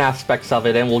different aspects of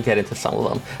it, and we'll get into some of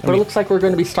them. But it looks like we're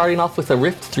going to be starting off with a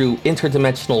rift through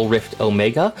Interdimensional Rift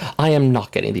Omega. I am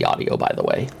not getting the audio, by the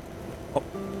way.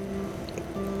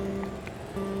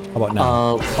 How about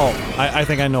now? I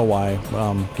think I know why.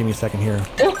 Give me a second here.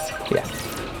 Yeah.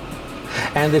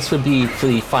 And this would be for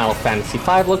the Final Fantasy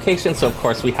V location. So, of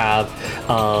course, we have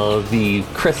the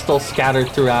crystals scattered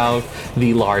throughout,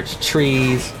 the large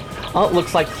trees. Oh, it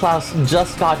looks like Klaus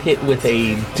just got hit with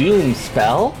a Doom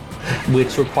spell,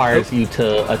 which requires you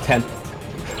to attempt...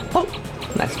 Oh,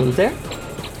 nice move there.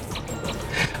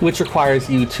 Which requires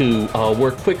you to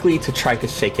work quickly to try to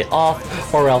shake it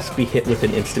off, or else be hit with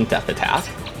an instant death attack.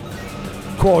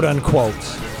 Quote unquote.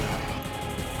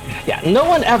 Yeah, no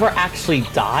one ever actually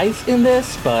dies in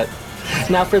this, but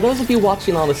now for those of you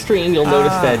watching on the stream, you'll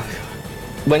notice that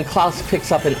when Klaus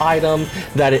picks up an item,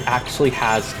 that it actually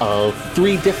has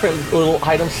 3 different little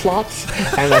item slots,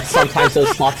 and that sometimes those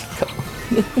slots...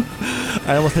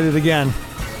 I almost hit it again.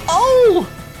 Oh!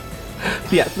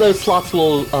 Yeah, those slots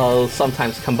will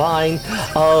sometimes combine.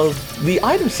 The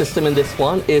item system in this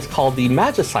one is called the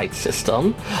Magicite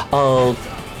system.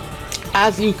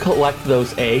 As you collect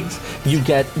those eggs, you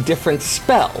get different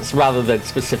spells rather than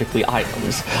specifically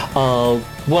items.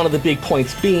 One of the big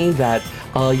points being that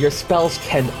your spells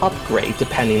can upgrade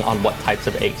depending on what types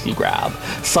of eggs you grab.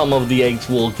 Some of the eggs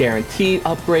will guarantee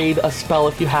upgrade a spell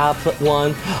if you have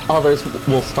one. Others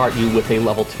will start you with a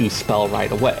level 2 spell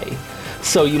right away.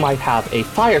 So you might have a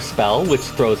fire spell, which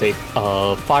throws a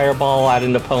fireball at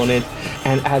an opponent,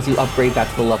 and as you upgrade that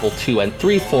to the level 2 and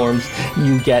 3 forms,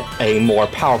 you get a more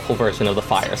powerful version of the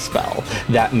fire spell.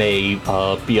 That may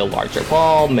be a larger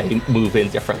ball, may move in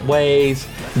different ways,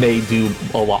 may do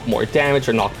a lot more damage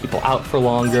or knock people out for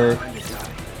longer.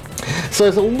 So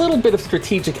there's a little bit of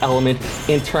strategic element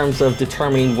in terms of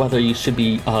determining whether you should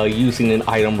be using an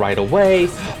item right away,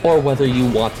 or whether you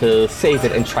want to save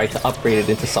it and try to upgrade it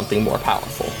into something more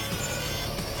powerful.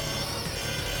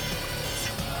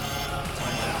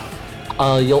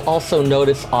 You'll also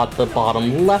notice at the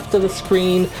bottom left of the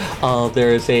screen,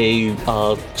 there's a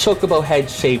Chocobo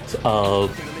head-shaped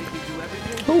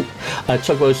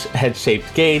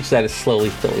gauge that is slowly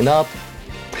filling up.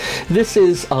 This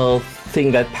is a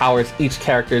thing that powers each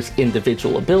character's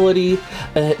individual ability,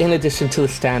 in addition to the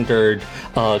standard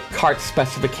cart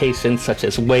specifications such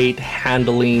as weight,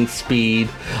 handling, speed.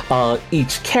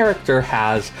 Each character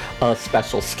has a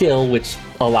special skill which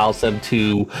allows them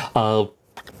to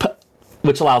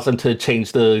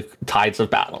change the tides of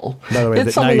battle. By the way, now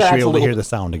you should be able to hear the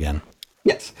sound again.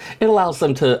 Yes, it allows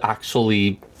them to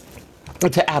actually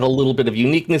add a little bit of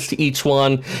uniqueness to each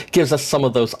one, gives us some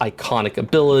of those iconic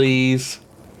abilities.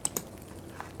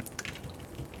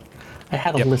 I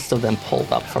had a list of them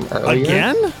pulled up from earlier.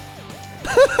 Again?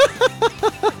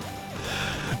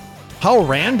 How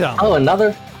random. Oh,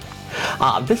 another.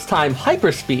 This time,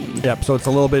 hyperspeed. Yep, so it's a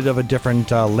little bit of a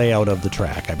different layout of the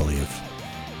track, I believe.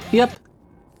 Yep.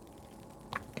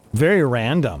 Very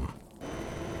random.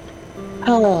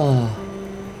 Oh.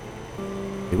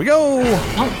 Here we go.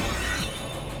 Oh.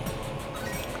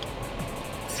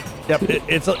 Yep,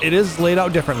 it is laid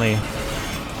out differently.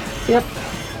 Yep.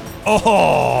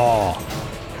 Oh,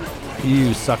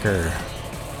 you sucker.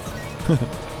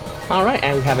 All right,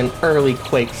 and we have an early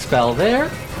Quake spell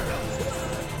there.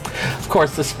 Of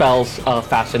course, the spell's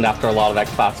fashioned after a lot of that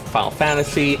classic Final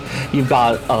Fantasy. You've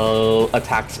got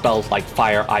attack spells like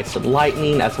Fire, Ice, and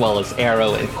Lightning, as well as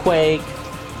Arrow and Quake.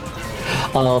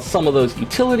 Some of those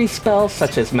utility spells,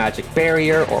 such as Magic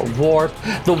Barrier or Warp.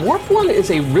 The Warp one is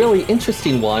a really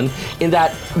interesting one in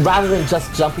that rather than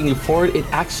just jumping you forward, it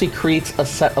actually creates a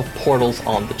set of portals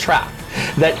on the track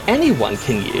that anyone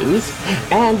can use,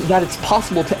 and that it's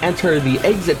possible to enter the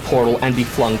exit portal and be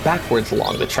flung backwards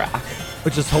along the track.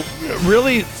 Which is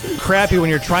really crappy when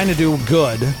you're trying to do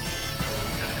good.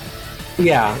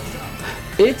 Yeah.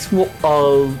 It's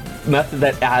a method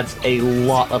that adds a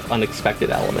lot of unexpected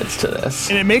elements to this.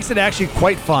 And it makes it actually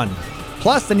quite fun.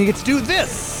 Plus, then you get to do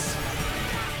this.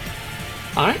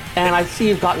 All right, and I see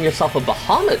you've gotten yourself a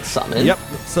Bahamut summon. Yep.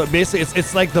 So basically,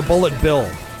 it's like the Bullet Bill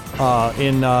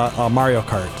in Mario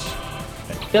Kart.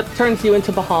 Yep, turns you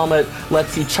into Bahamut,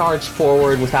 lets you charge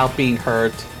forward without being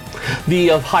hurt.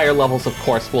 The higher levels, of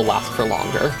course, will last for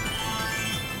longer.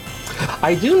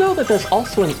 I do know that there's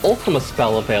also an Ultima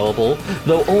spell available,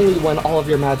 though only when all of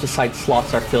your Magicite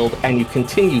slots are filled and you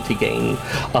continue to gain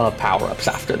power-ups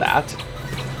after that.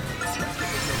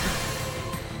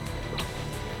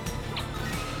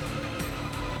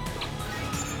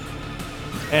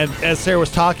 And as Sarah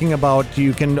was talking about,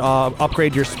 you can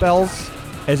upgrade your spells.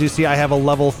 As you see, I have a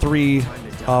level 3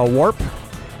 warp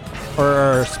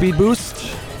or speed boost,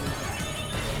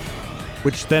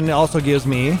 which then also gives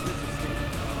me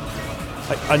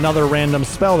another random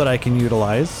spell that I can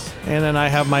utilize. And then I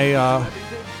have my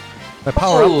my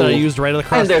power up that I used right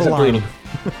across the line.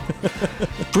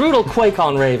 Brutal Quake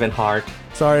on Ravenheart.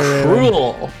 Sorry,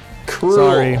 Raven. Cruel.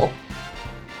 Sorry.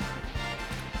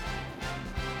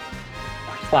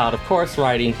 Cloud, of course,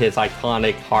 riding his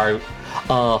iconic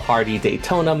Hardy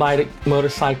Daytona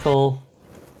motorcycle.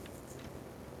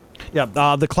 Yeah,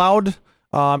 the Cloud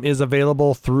is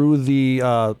available through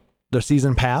the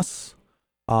season pass.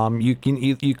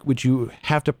 Which you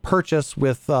have to purchase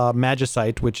with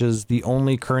Magicite, which is the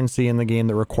only currency in the game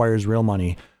that requires real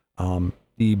money.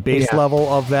 The base level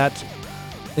of that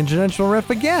interdimensional rift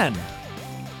again.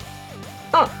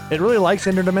 Huh. It really likes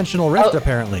interdimensional rift,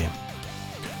 apparently.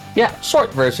 Yeah,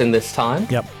 short version this time.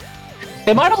 Yep.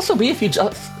 It might also be if you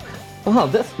just... Oh,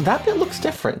 that bit looks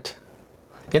different.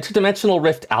 Interdimensional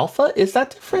Rift Alpha? Is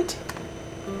that different?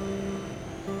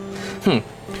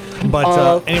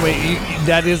 But anyway,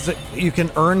 you can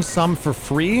earn some for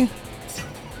free.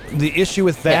 The issue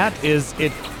with that is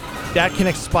that can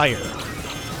expire.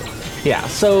 Yeah,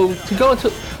 so to go into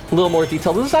a little more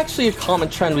detail, this is actually a common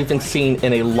trend we've been seeing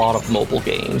in a lot of mobile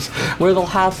games, where they'll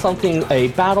have a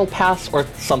battle pass or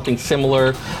something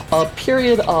similar, a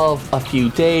period of a few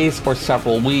days or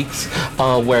several weeks,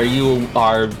 where you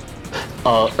are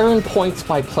earn points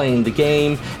by playing the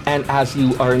game, and as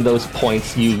you earn those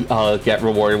points, you get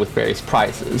rewarded with various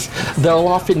prizes. There'll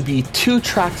often be 2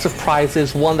 tracks of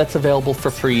prizes, one that's available for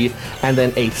free, and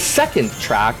then a second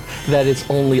track that is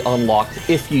only unlocked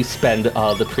if you spend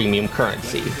the premium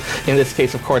currency. In this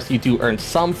case, of course, you do earn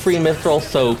some free mithril,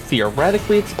 so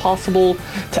theoretically it's possible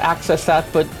to access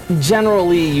that, but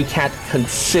generally you can't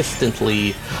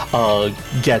consistently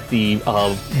get the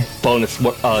bonus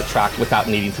track without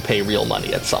needing to pay real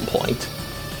money at some point.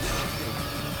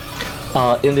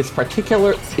 In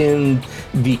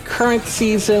the current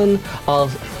season,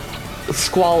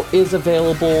 Squall is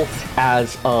available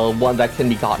as one that can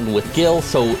be gotten with Gil,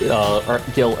 so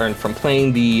Gil earned from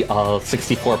playing the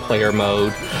 64-player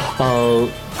mode.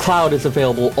 Cloud is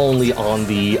available only on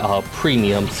the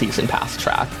premium season pass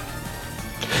track,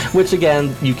 which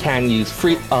again, you can use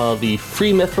the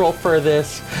free mithril for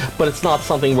this, but it's not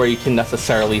something where you can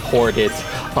necessarily hoard it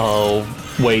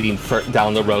waiting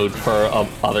down the road for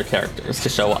other characters to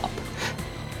show up.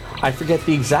 I forget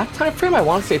the exact time frame. I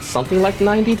want to say it's something like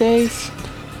 90 days.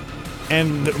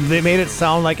 And they made it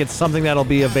sound like it's something that'll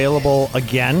be available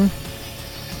again.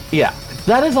 Yeah,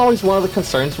 that is always one of the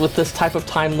concerns with this type of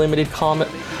time-limited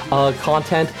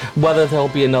content, whether there'll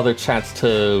be another chance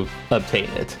to obtain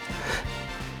it.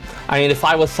 I mean, if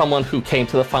I was someone who came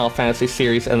to the Final Fantasy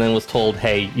series and then was told,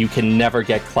 hey, you can never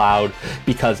get Cloud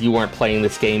because you weren't playing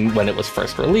this game when it was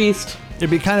first released, it'd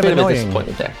be kind of annoying.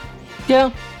 Disappointed there.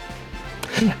 Yeah.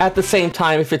 At the same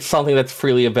time, if it's something that's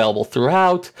freely available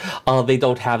throughout, they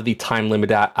don't have the time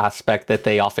limit aspect that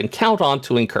they often count on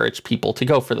to encourage people to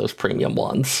go for those premium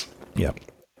ones. Yep.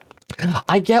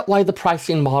 I get why the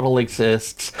pricing model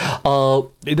exists.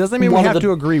 It doesn't mean we have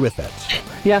to agree with it.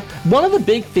 Yeah, one of the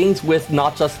big things with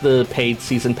not just the paid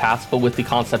season pass, but with the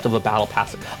concept of a battle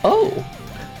pass. Oh,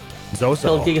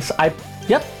 Zoso.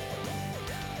 Yep.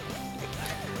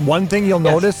 One thing you'll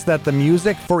notice that the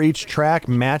music for each track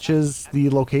matches the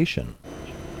location.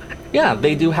 Yeah,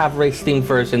 they do have race-themed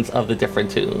versions of the different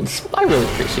tunes. I really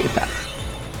appreciate that.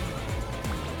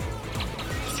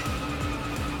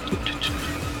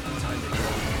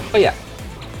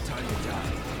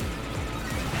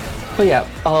 But yeah,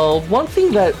 one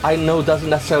thing that I know doesn't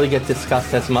necessarily get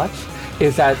discussed as much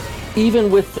is that even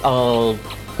with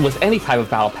any type of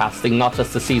battle pass thing, not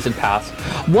just the season pass,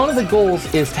 one of the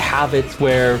goals is to have it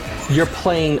where you're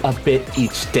playing a bit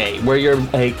each day, where you're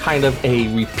a kind of a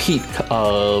repeat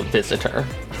visitor.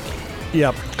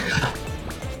 Yep.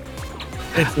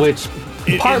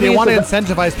 They want to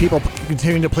incentivize people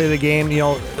continuing to play the game,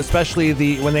 especially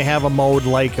when they have a mode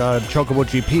like Chocobo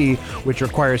GP, which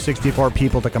requires 64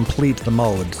 people to complete the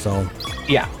mode. So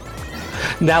yeah.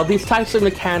 Now, these types of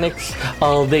mechanics,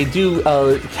 they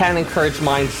can encourage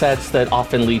mindsets that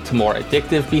often lead to more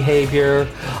addictive behavior.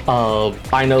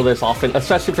 I know there's often,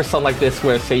 especially for something like this,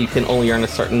 where say you can only earn a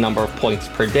certain number of points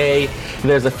per day,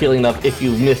 there's a feeling of if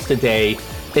you missed a day,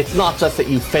 it's not just that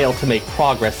you failed to make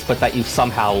progress, but that you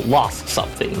somehow lost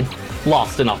something,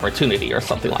 lost an opportunity or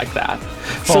something like that.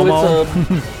 FOMO. So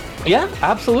it's yeah,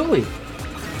 absolutely.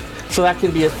 So that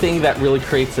can be a thing that really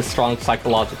creates a strong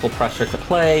psychological pressure to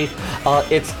play.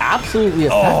 It's absolutely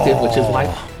effective, which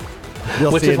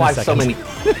is why so many.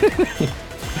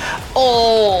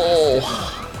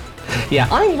 Yeah,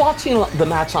 I'm watching the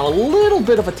match on a little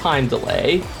bit of a time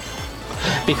delay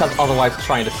because otherwise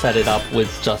trying to set it up was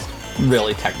just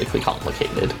really technically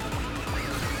complicated.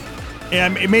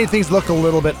 And it made things look a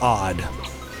little bit odd.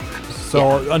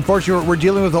 So unfortunately, we're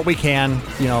dealing with what we can.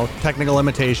 Technical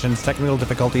limitations, technical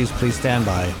difficulties. Please stand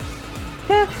by.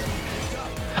 Yeah.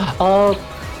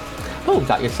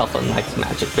 Got yourself a nice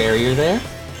magic barrier there.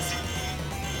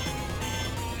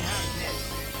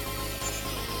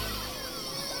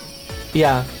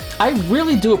 Yeah, I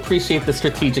really do appreciate the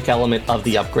strategic element of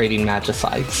the upgrading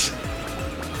magicites.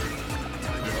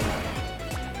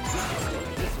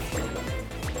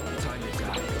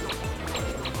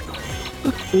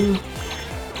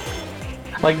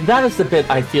 Like, that is the bit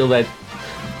I feel that...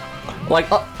 Like,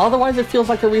 otherwise it feels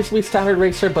like a reasonably standard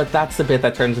racer, but that's the bit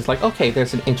that turns it's like, okay,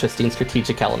 there's an interesting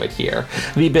strategic element here.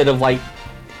 The bit of, like,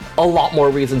 a lot more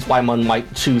reasons why one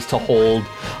might choose to hold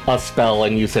a spell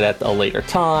and use it at a later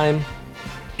time.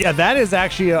 Yeah, that is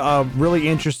actually a really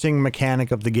interesting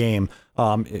mechanic of the game.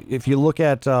 If you look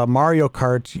at Mario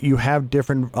Kart, you have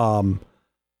different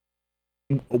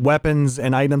weapons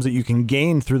and items that you can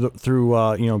gain through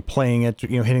playing it,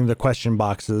 hitting the question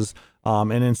boxes.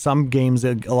 And in some games,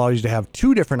 it allows you to have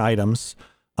two different items,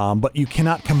 but you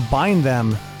cannot combine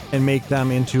them and make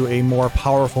them into a more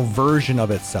powerful version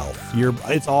of itself.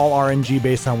 It's all RNG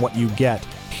based on what you get.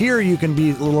 Here, you can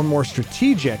be a little more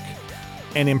strategic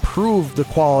and improve the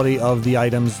quality of the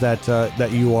items that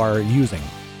you are using.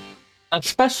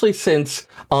 Especially since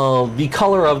the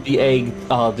color of the egg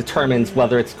determines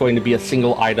whether it's going to be a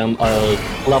single item, a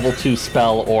level 2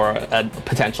 spell, or a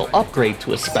potential upgrade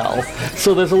to a spell.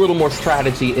 So there's a little more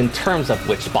strategy in terms of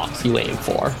which box you aim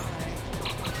for.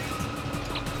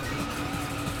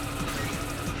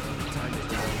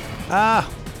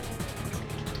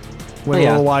 Went a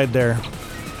little wide there.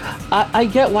 I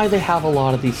get why they have a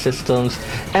lot of these systems,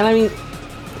 and I mean,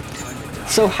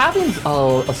 so having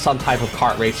some type of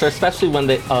kart racer, especially when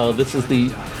is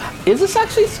this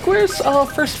actually Square's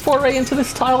first foray into this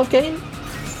style of game?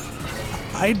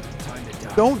 I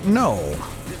don't know.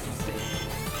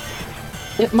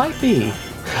 It might be.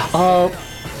 Got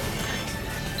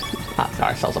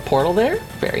ourselves a portal there.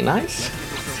 Very nice.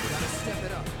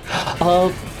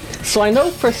 So I know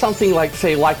for something like,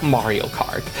 say, like Mario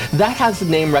Kart, that has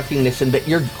name recognition that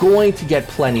you're going to get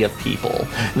plenty of people,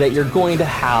 that you're going to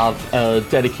have a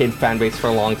dedicated fan base for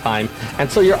a long time,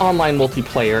 and so your online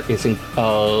multiplayer is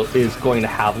going to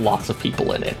have lots of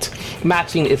people in it.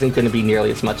 Matching isn't going to be nearly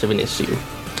as much of an issue.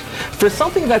 For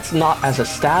something that's not as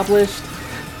established,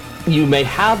 you may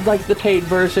have like the paid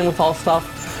version with all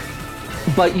stuff,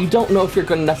 but you don't know if you're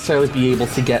going to necessarily be able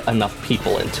to get enough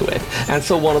people into it. And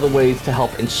so one of the ways to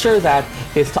help ensure that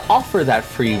is to offer that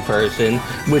free version,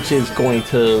 which is going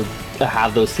to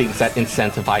have those things that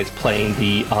incentivize playing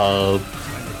the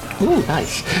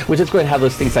which is going to have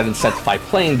those things that incentivize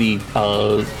playing the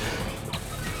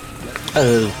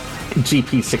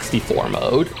GP64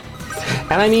 mode.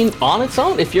 And I mean, on its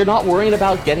own, if you're not worrying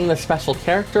about getting a special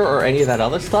character or any of that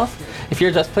other stuff, if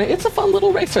you're just playing, it's a fun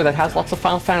little racer that has lots of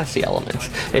Final Fantasy elements.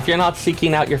 If you're not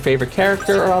seeking out your favorite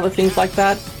character or other things like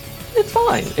that, it's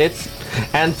fine.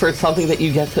 And for something that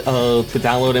you get to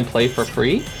download and play for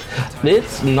free,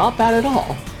 it's not bad at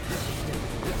all.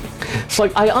 So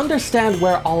like, I understand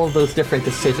where all of those different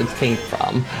decisions came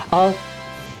from.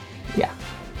 Yeah.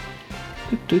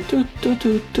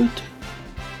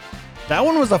 That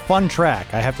one was a fun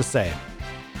track, I have to say.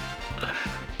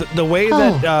 The way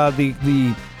that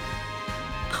the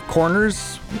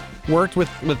corners worked with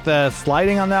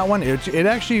sliding on that one, it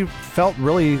actually felt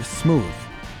really smooth.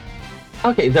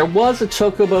 Okay, there was a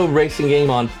Chocobo racing game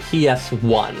on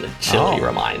PS1, Chili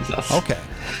reminds us. Okay.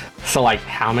 So like,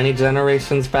 how many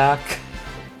generations back?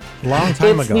 Long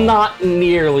time ago. It's not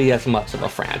nearly as much of a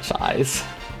franchise.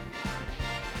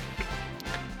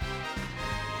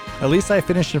 At least I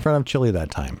finished in front of Chili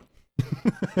that time.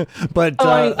 But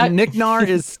Nick Nar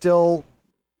is still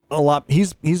a lot.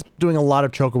 He's doing a lot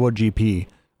of Chocobo GP,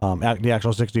 the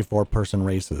actual 64-person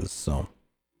races. So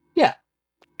yeah.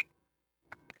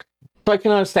 So I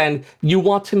can understand you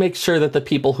want to make sure that the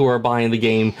people who are buying the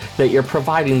game, that you're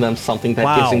providing them something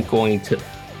that isn't going to.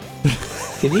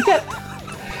 Did you get?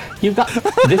 You got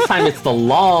this time. It's the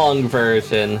long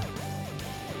version.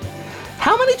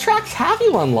 How many tracks have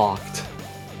you unlocked?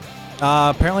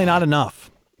 Apparently not enough.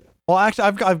 Well, actually,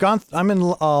 I've gone. I'm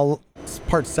in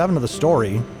part 7 of the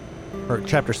story, or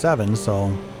chapter 7.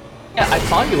 So. Yeah, I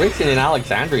saw you racing in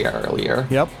Alexandria earlier.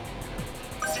 Yep.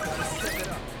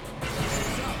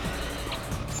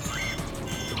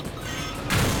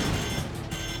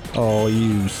 Oh,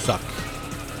 you suck.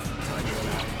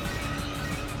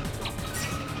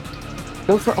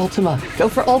 Go for Ultima. Go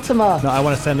for Ultima. No, I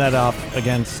want to send that up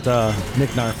against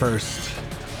Nick Nar first.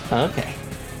 Okay.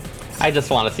 I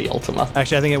just want to see Ultima.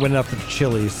 Actually, I think it went up to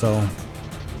Chili, so.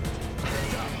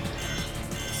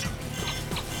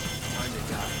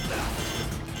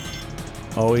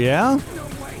 Oh, yeah?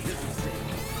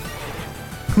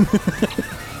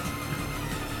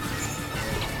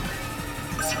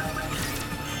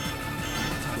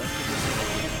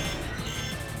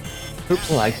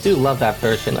 Oh, I do love that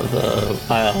version of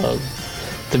the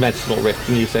Dimensional Rift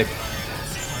music.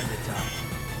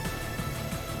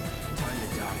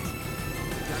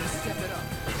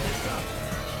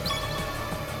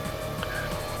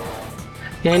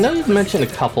 Yeah, I know you've mentioned a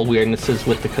couple weirdnesses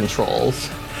with the controls.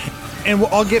 And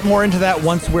I'll get more into that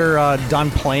once we're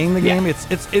done playing the game. It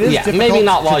is difficult. Maybe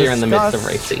not while to you're in the midst of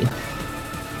discuss. racing.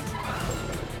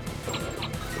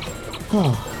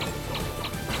 Oh.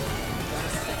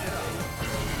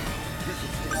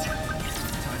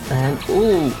 And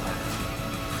ooh,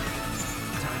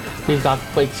 we've got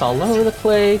quakes all over the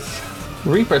place.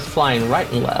 Reapers flying right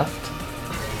and left.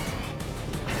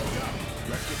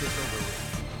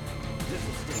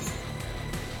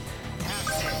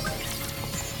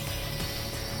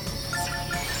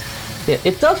 Yeah,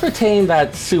 it does retain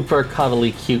that super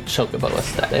cuddly, cute Chocobo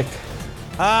aesthetic.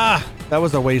 Ah, that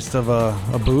was a waste of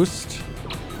a boost.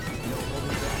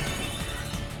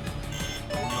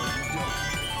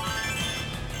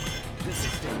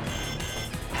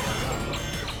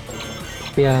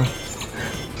 Yeah.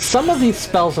 Some of these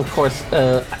spells, of course,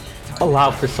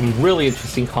 allow for some really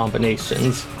interesting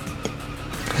combinations.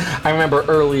 I remember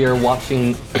earlier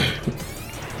watching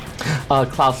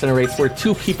Klaus in a race where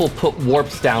two people put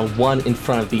warps down one in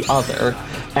front of the other,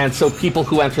 and so people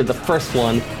who entered the first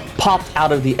one popped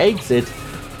out of the exit,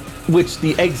 which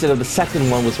the exit of the second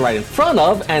one was right in front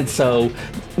of, and so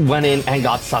went in and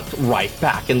got sucked right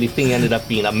back, and the thing ended up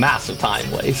being a massive time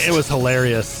waste. It was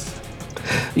hilarious.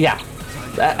 Yeah.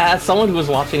 As someone who was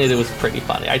watching it, it was pretty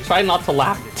funny. I tried not to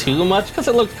laugh too much because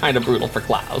it looked kind of brutal for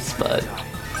Klaus, but...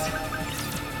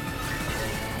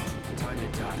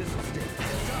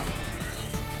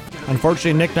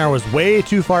 Unfortunately, Nick Nar was way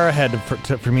too far ahead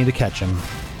for me to catch him.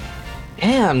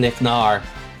 Damn, Nick Nar.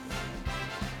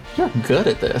 You're good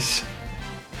at this.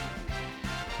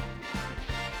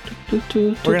 We're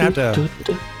gonna have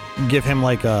to give him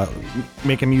like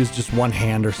make him use just one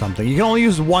hand or something. You can only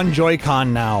use one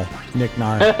Joy-Con now, Nick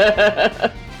Nar.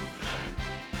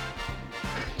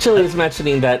 Chili is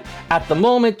mentioning that at the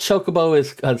moment, Chocobo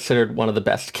is considered one of the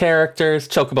best characters.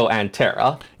 Chocobo and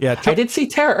Terra. Yeah, I did see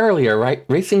Terra earlier, right?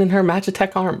 Racing in her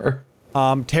Magitech armor.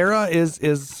 Terra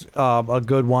is a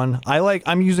good one.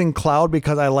 I'm using Cloud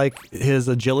because I like his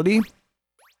agility.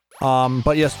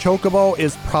 But yes, Chocobo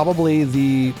is probably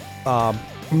the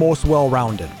most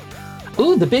well-rounded.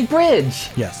 Ooh, the big bridge.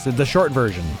 Yes, the short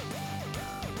version.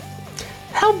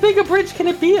 How big a bridge can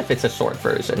it be if it's a short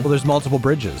version? Well, there's multiple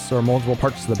bridges or multiple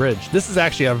parts of the bridge. This is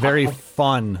actually a very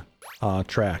fun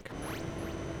track.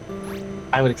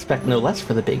 I would expect no less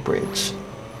for the big bridge.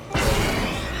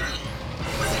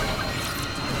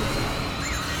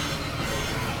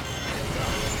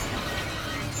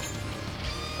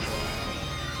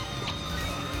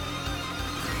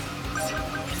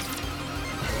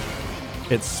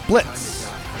 It splits.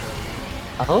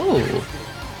 Oh.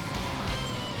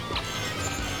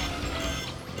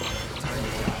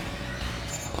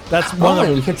 That's one of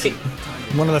and the, we can see.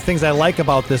 one of the things I like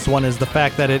about this one is the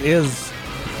fact that it is,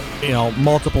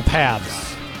 multiple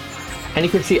paths. And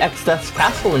you can see X-Death's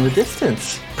castle in the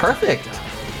distance. Perfect.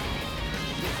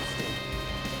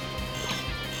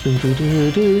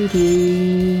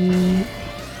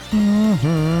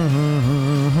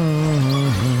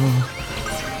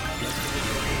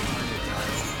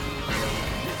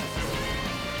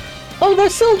 Oh,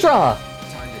 there's Sildra!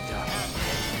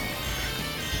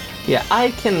 Yeah,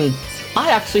 I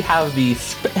actually have the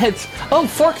heads. Oh,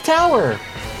 Fork Tower!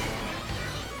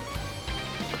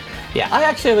 Yeah, I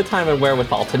actually have the time and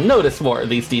wherewithal to notice more of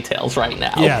these details right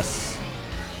now. Yes.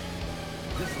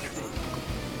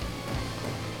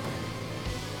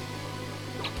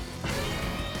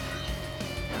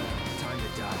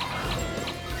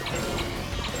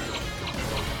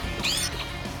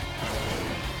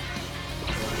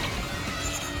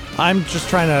 I'm just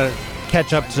trying to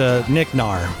catch up to Nick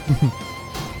Nar.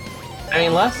 I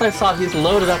mean, last I saw, he's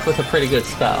loaded up with a pretty good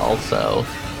spell, so...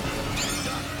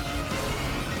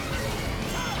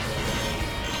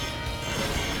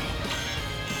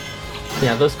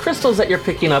 Yeah, those crystals that you're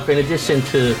picking up, in addition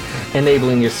to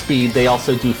enabling your speed, they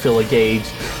also do fill a gauge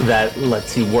that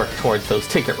lets you work towards those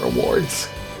ticket rewards.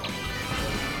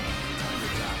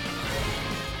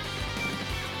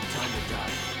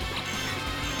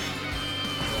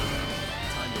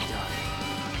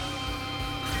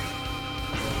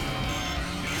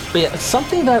 But yeah,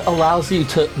 something that allows you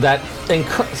to,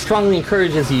 strongly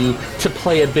encourages you to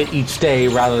play a bit each day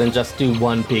rather than just do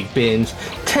one big binge,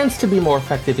 tends to be more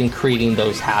effective in creating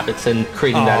those habits and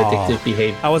creating that addictive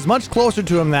behavior. I was much closer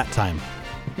to him that time.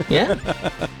 Yeah?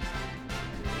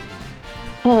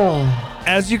 Oh.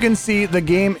 as you can see, the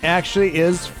game actually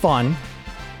is fun.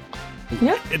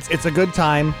 Yeah. It's a good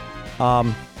time.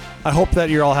 I hope that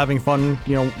you're all having fun,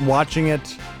 watching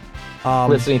it.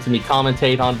 Listening to me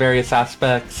commentate on various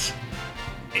aspects.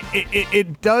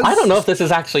 It does. I don't know if this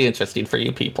is actually interesting for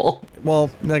you people. Well,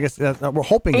 I guess we're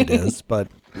hoping it is, but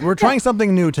we're trying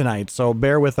something new tonight, so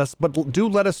bear with us. But do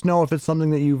let us know if it's something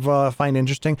that you find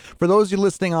interesting. For those of you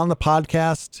listening on the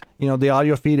podcast, the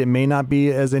audio feed, it may not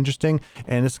be as interesting,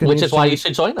 and it's Which is why you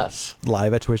should join us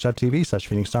live at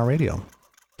twitch.tv/Phoenix Star Radio.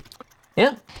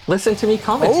 Yeah, listen to me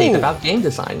commentate about game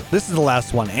design. This is the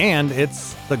last one, and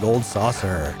it's the Gold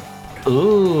Saucer.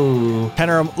 Ooh.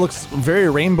 Kenner looks very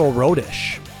Rainbow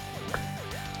Road-ish.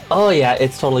 Oh yeah,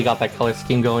 it's totally got that color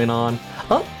scheme going on.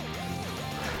 Oh,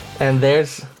 and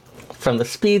there's from the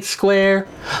speed square.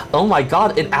 Oh my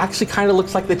god, it actually kind of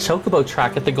looks like the Chocobo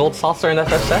track at the Gold Saucer in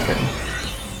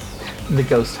FF7. The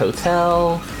Ghost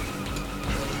Hotel.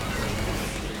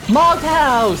 Mog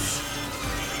House!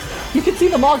 You can see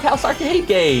the Mog House arcade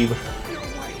game!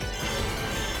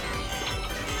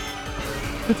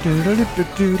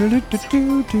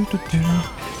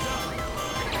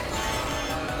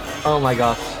 Oh my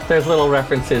gosh, there's little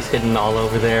references hidden all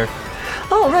over there.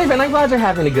 Oh, Raven, I'm glad you're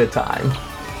having a good time.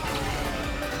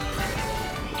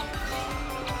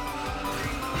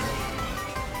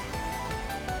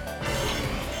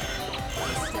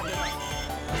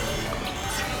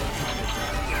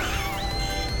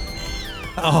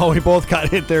 Oh, we both got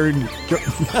hit there.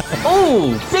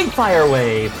 Oh, big fire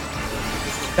wave!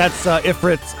 That's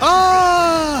Ifrit's.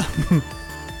 Ah!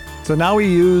 So now we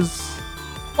use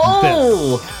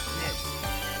Oh! this.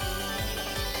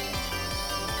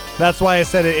 That's why I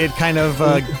said it kind of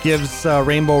gives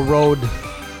Rainbow Road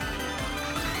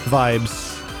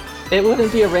vibes. It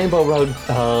wouldn't be a Rainbow Road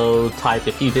type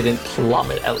if you didn't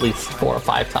plummet at least 4 or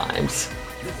 5 times.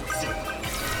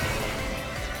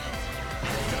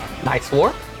 Nice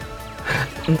warp.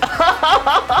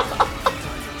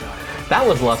 That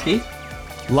was lucky.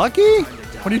 Lucky?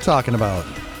 What are you talking about?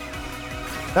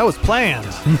 That was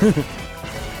planned.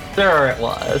 Sure it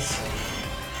was.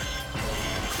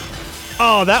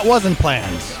 Oh, that wasn't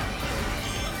planned.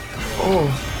 Oh.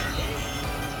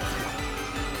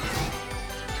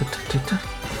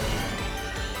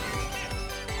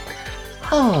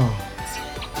 Oh.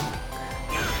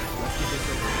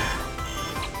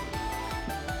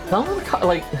 Some of the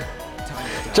like,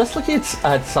 just looking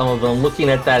at some of them, looking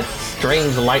at that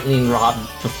strange lightning rod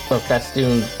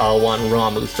festoon one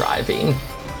Ramu's driving.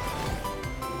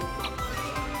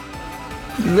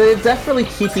 They're definitely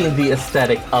keeping the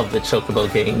aesthetic of the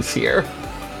Chocobo games here.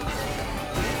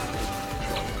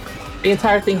 The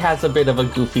entire thing has a bit of a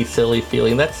goofy, silly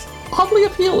feeling that's oddly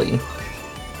appealing.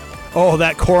 Oh,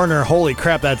 that corner. Holy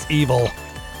crap, that's evil.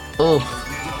 Oof.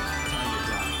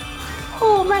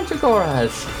 Oh,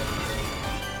 Manticoras!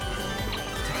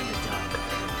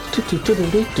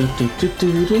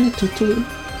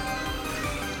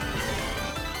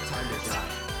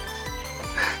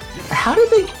 How did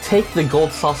they take the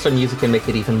Gold Saucer music and make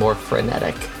it even more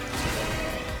frenetic?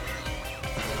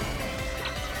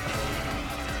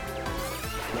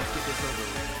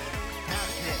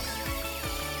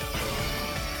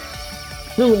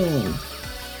 Boom!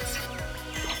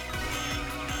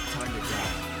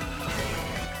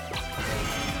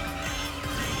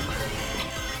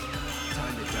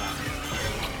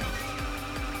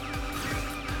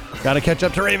 Gotta catch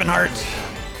up to Ravenheart.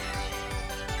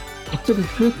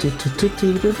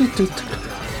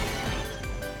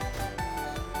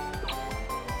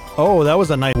 Oh, that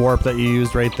was a nice warp that you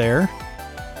used right there.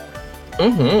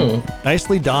 Mm-hmm.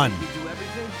 Nicely done.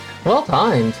 Well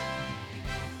timed.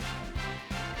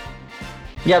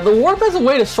 Yeah, the warp as a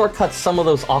way to shortcut some of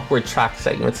those awkward track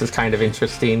segments is kind of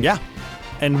interesting. Yeah.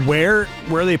 And where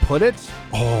they put it,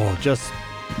 oh, just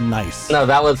nice. No,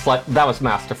 that was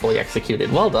masterfully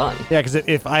executed. Well done. Yeah, because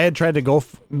if I had tried to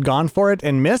gone for it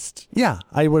and missed, yeah,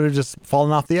 I would have just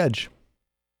fallen off the edge.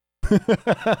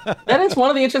 That is one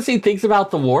of the interesting things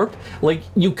about the warp. Like,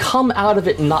 you come out of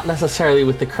it not necessarily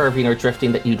with the curving or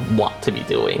drifting that you'd want to be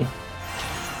doing.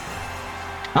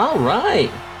 All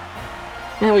right.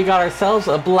 And we got ourselves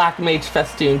a Black Mage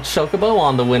Festoon Chocobo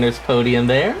on the winner's podium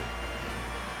there.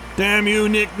 Damn you,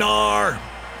 Nick Nar!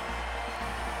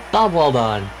 Job well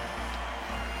done.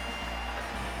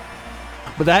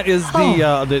 But that is the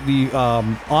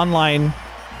online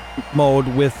mode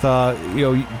with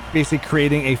basically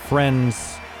creating a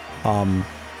friends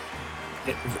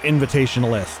invitation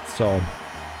list. So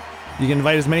you can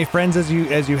invite as many friends as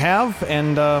you have,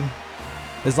 and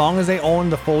as long as they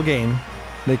own the full game,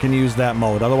 they can use that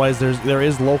mode. Otherwise, there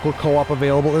is local co-op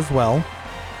available as well.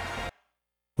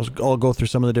 I'll go through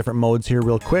some of the different modes here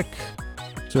real quick.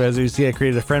 So as you see, I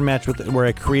created a friend match where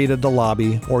I created the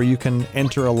lobby, or you can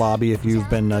enter a lobby if you've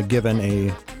been given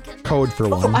a code for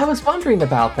one. I was wondering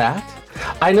about that.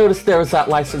 I noticed there was that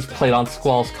license plate on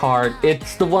Squall's card.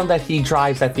 It's the one that he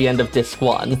drives at the end of Disc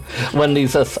 1 when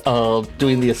he's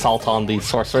doing the assault on the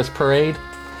Sorceress Parade.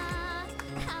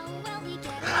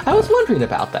 I was wondering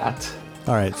about that.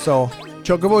 All right, so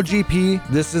Chocobo GP,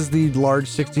 this is the large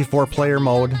 64-player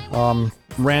mode.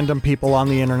 Random people on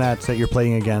the internet that you're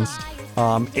playing against.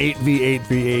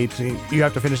 8v8v8. You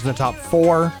have to finish in the top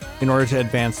 4 in order to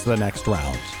advance to the next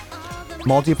round.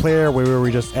 Multiplayer, where we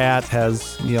were just at,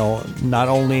 has, not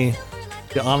only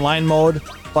the online mode,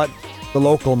 but the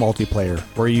local multiplayer,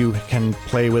 where you can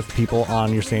play with people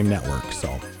on your same network.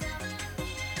 So,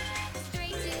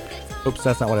 oops,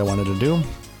 that's not what I wanted to do.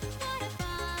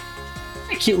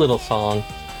 A cute little song.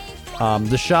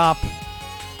 The shop,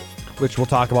 which we'll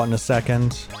talk about in a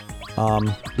second.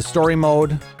 The story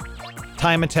mode.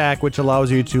 Time attack, which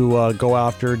allows you to go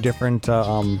after different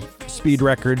speed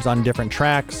records on different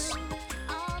tracks.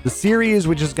 The series,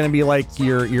 which is going to be like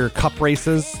your cup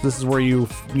races. This is where you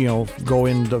go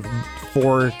into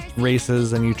 4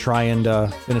 races and you try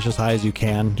and finish as high as you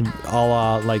can.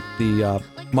 Like the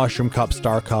Mushroom Cup,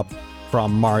 Star Cup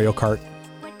from Mario Kart.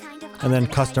 And then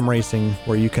custom racing,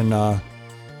 where you can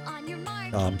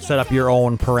set up your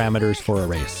own parameters for a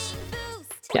race.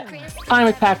 Yeah. Time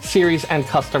attack series and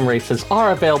custom races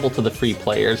are available to the free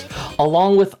players,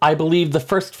 along with, I believe, the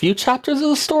first few chapters of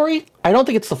the story. I don't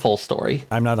think it's the full story.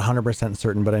 I'm not 100%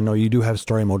 certain, but I know you do have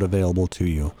story mode available to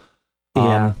you.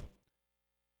 Yeah.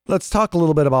 Let's talk a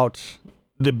little bit about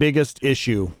the biggest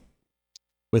issue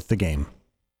with the game.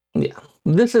 Yeah.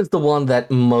 This is the one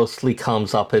that mostly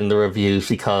comes up in the reviews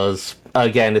because,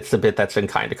 again, it's the bit that's been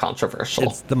kind of controversial.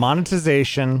 It's the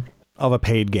monetization of a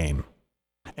paid game.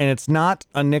 And it's not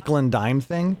a nickel and dime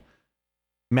thing.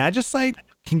 Magicite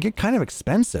can get kind of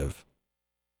expensive.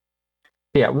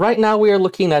 Yeah, right now we are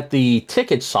looking at the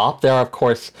ticket shop. There are, of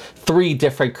course, 3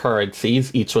 different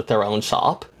currencies, each with their own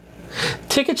shop.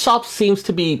 Ticket shop seems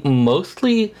to be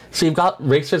mostly, so you've got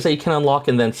racers that you can unlock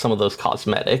and then some of those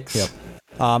cosmetics. Yep.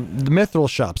 The Mithril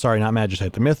shop, sorry, not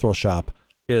Magicite. The Mithril shop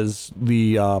is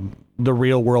the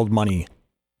real world money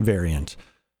variant.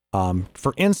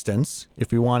 For instance,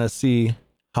 if you want to see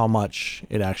how much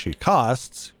it actually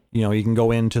costs, you can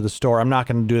go into the store. I'm not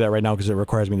going to do that right now because it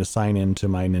requires me to sign into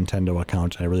my Nintendo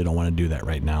account. I really don't want to do that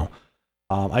right now.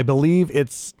 I believe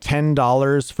it's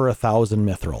 $10 for 1,000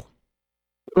 Mithril.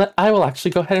 I will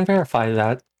actually go ahead and verify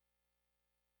that.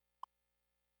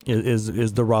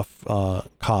 Is the rough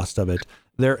cost of it.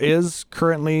 There is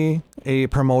currently a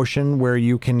promotion where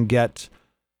you can get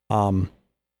 800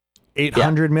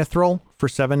 Mithril for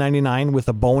 $7.99 with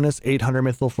a bonus 800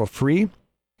 Mithril for free.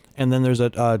 And then there's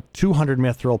a 200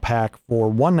 Mithril pack for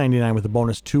 $1.99 with a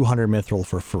bonus 200 Mithril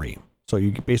for free. So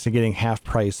you're basically getting half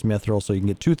price Mithril, so you can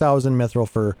get 2,000 Mithril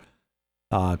for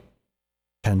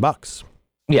 $10.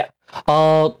 Yeah.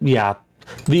 Yeah.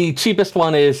 The cheapest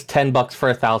one is $10 for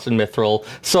 1,000 Mithril,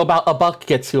 so about $1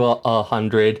 gets you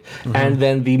 100. Mm-hmm. And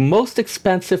then the most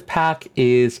expensive pack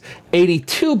is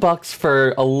 $82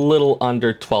 for a little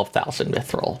under 12,000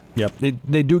 Mithril. Yep,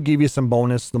 they do give you some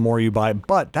bonus the more you buy,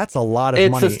 but that's a lot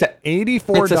of money. $84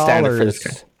 it's a standard for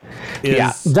this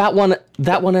game. That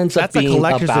one ends up being a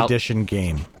collector's edition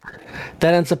game.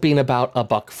 That ends up being about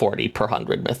 $1.40 per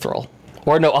 100 Mithril,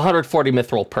 or no, 140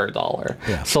 Mithril per dollar.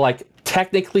 Yeah. So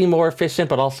technically more efficient,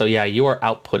 but also, you are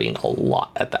outputting a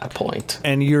lot at that point.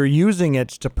 And you're using it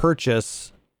to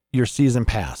purchase your season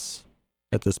pass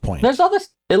at this point.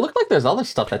 It looked like there's other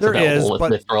stuff that's available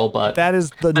with Mithril, but that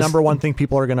is the number one thing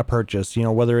people are going to purchase.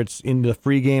 Whether it's in the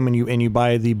free game and you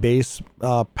buy the base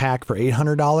pack for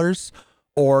 $800,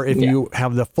 or if you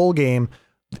have the full game,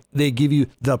 they give you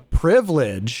the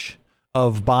privilege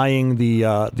of buying the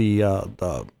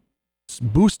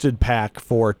boosted pack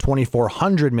for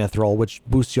 2,400 Mithril, which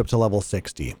boosts you up to level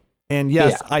 60. And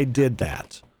yes, I did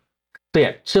that. So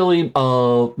yeah, Chili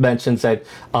mentions that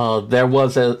there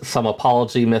was some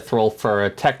apology Mithril for a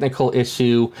technical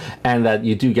issue, and that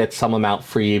you do get some amount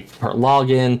free per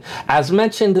login. As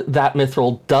mentioned, that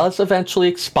Mithril does eventually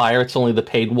expire. It's only the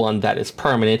paid one that is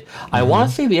permanent. Mm-hmm. I want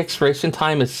to say the expiration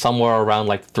time is somewhere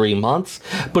around 3 months,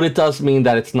 but it does mean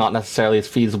that it's not necessarily as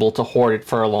feasible to hoard it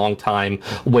for a long time,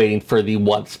 waiting for the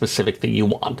one specific thing you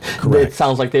want. Correct. It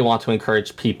sounds like they want to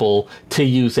encourage people to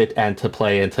use it and to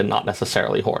play and to not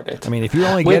necessarily hoard it. I mean, if you're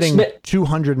only getting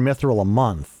 200 Mithril a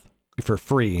month for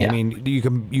free, I mean,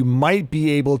 you might be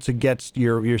able to get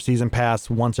your season pass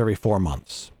once every 4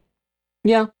 months.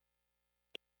 Yeah.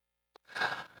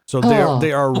 So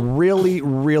they are really,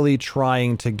 really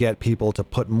trying to get people to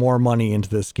put more money into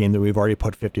this game that we've already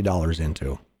put $50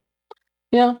 into.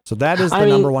 Yeah. So that is the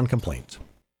number one complaint.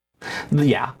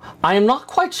 Yeah, I am not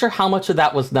quite sure how much of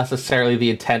that was necessarily the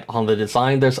intent on the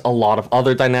design. There's a lot of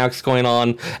other dynamics going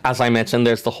on. As I mentioned,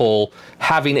 there's the whole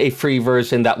having a free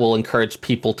version that will encourage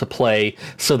people to play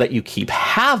so that you keep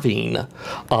having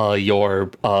your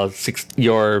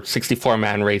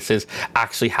 64-man races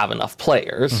actually have enough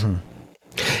players. Mm-hmm.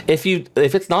 If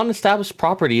it's not an established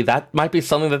property, that might be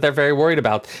something that they're very worried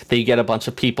about. They get a bunch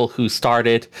of people who start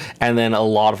it, and then a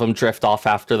lot of them drift off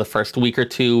after the first week or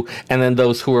two, and then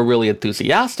those who are really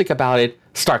enthusiastic about it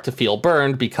start to feel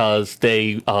burned because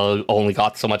they only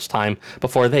got so much time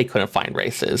before they couldn't find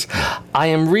races. I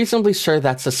am reasonably sure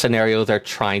that's a scenario they're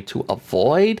trying to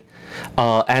avoid.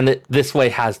 And this way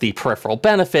has the peripheral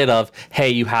benefit of, hey,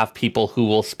 you have people who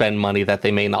will spend money that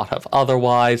they may not have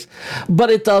otherwise, but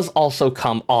it does also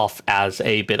come off as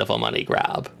a bit of a money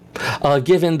grab.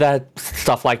 Given that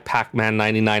stuff like Pac-Man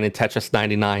 99 and Tetris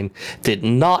 99 did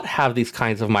not have these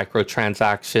kinds of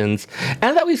microtransactions,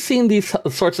 and that we've seen these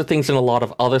sorts of things in a lot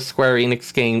of other Square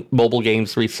Enix mobile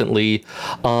games recently,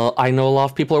 I know a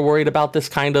lot of people are worried about this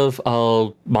kind of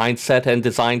mindset and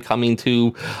design coming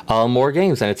to more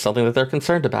games, and it's something that they're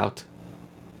concerned about.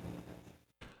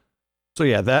 So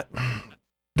yeah, that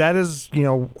is,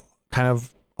 kind of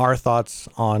our thoughts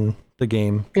on the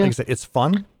game. Yeah. Like I said, it's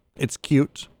fun, it's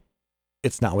cute,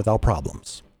 it's not without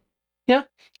problems. Yeah.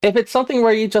 If it's something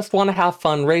where you just want to have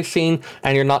fun racing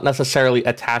and you're not necessarily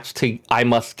attached to, I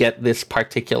must get this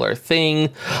particular thing,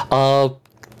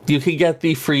 you can get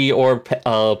the free or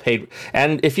paid.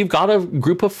 And if you've got a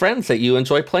group of friends that you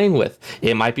enjoy playing with,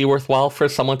 it might be worthwhile for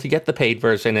someone to get the paid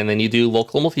version and then you do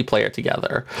local multiplayer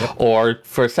together. Yep. Or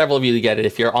for several of you to get it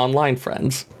if you're online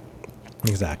friends.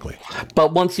 Exactly.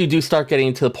 But once you do start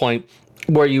getting to the point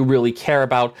where you really care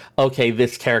about, okay,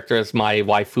 this character is my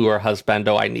waifu or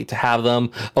husbando, I need to have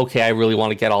them. Okay, I really want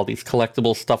to get all these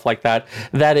collectibles, stuff like that.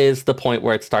 That is the point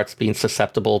where it starts being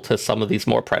susceptible to some of these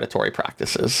more predatory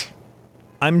practices.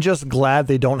 I'm just glad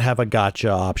they don't have a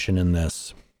gotcha option in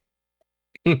this.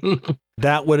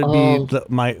 That would be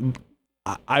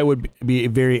I would be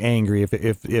very angry if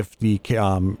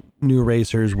the new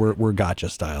racers were gotcha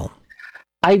style.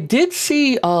 I did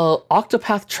see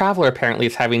Octopath Traveler apparently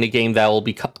is having a game that will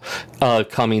be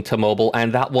coming to mobile,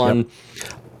 and that one,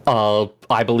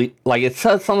 I believe, like it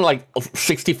says something like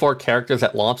 64 characters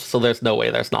at launch, so there's no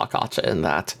way there's not gotcha in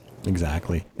that.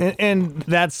 Exactly, and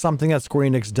that's something that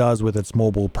Square Enix does with its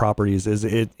mobile properties.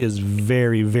 It is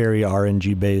very, very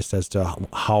RNG based as to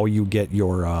how you get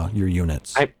your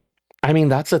units. I mean,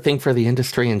 that's a thing for the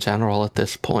industry in general at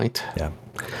this point. Yeah,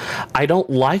 I don't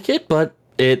like it, but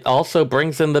it also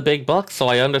brings in the big bucks, so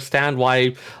I understand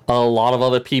why a lot of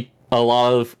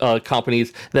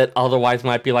companies that otherwise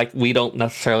might be like, we don't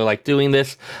necessarily like doing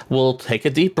this, will take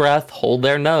a deep breath, hold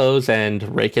their nose,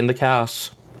 and rake in the cash.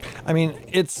 I mean,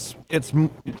 it's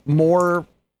more.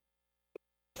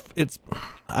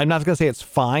 I'm not gonna say it's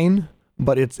fine,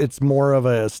 but it's more of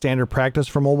a standard practice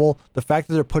for mobile. The fact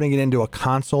that they're putting it into a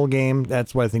console game,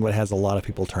 that's what I think what has a lot of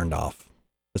people turned off.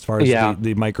 As far as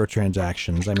the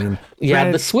microtransactions, I mean,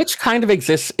 the Switch kind of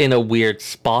exists in a weird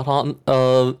spot on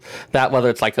that.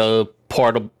 Whether it's like a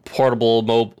portable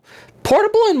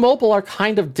and mobile are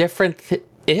kind of different.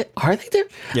 Are they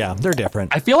different? Yeah, they're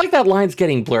different. I feel like that line's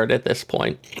getting blurred at this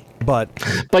point. But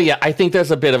yeah, I think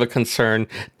there's a bit of a concern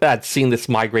that seeing this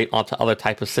migrate onto other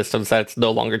type of systems, that it's no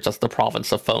longer just the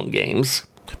province of phone games.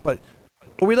 But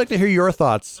we'd like to hear your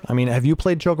thoughts. I mean, have you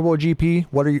played Chocobo GP?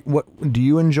 What do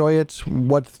you enjoy it?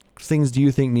 What things do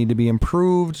you think need to be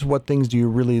improved? What things do you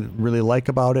really, really like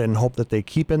about it and hope that they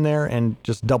keep in there and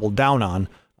just double down on?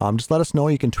 Just let us know.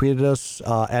 You can tweet at us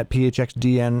at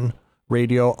PHXDN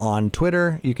Radio on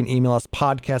Twitter. You can email us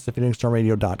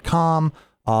podcast@phoenixstormradio.com.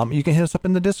 You can hit us up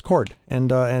in the Discord and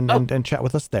chat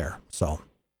with us there. So.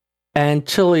 And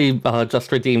Chili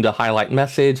just redeemed a highlight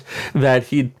message that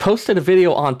he posted a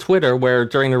video on Twitter where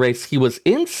during the race he was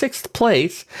in 6th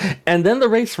place, and then the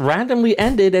race randomly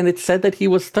ended and it said that he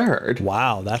was 3rd.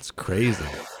 Wow, that's crazy.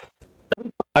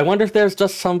 I wonder if there's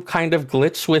just some kind of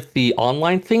glitch with the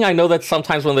online thing. I know that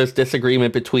sometimes when there's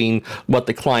disagreement between what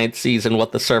the client sees and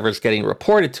what the server's getting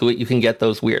reported to it, you can get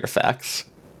those weird effects.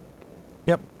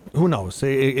 Yep. Who knows?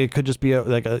 It could just be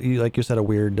like you said, a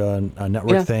weird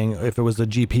network thing. If it was a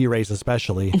GP race,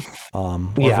 especially, or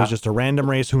if it was just a random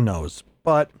race, who knows?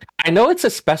 But I know it's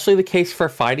especially the case for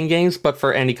fighting games, but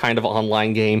for any kind of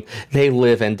online game, they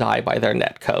live and die by their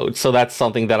netcode. So that's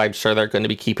something that I'm sure they're going to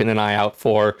be keeping an eye out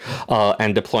for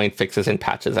and deploying fixes and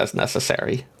patches as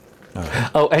necessary.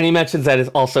 Oh, and he mentions that is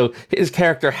also his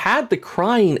character had the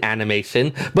crying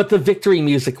animation, but the victory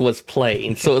music was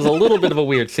playing, so it was a little bit of a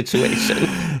weird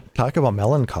situation. Talk about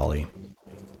melancholy.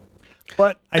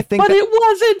 But I think But it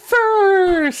wasn't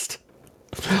first.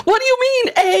 What do you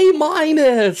mean A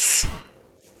minus?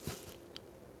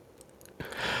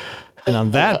 And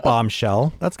on that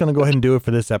bombshell, that's going to go ahead and do it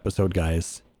for this episode,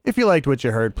 guys. If you liked what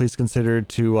you heard, please consider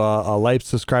to like,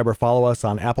 subscribe, or follow us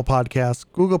on Apple Podcasts,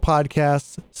 Google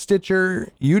Podcasts,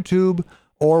 Stitcher, YouTube,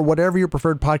 or whatever your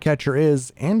preferred podcatcher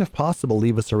is, and if possible,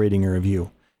 leave us a rating or review.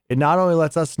 It not only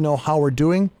lets us know how we're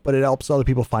doing, but it helps other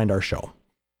people find our show.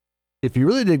 If you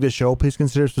really dig this show, please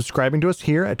consider subscribing to us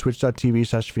here at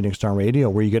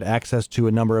twitch.tv/PhoenixDown where you get access to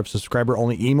a number of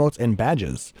subscriber-only emotes and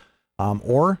badges.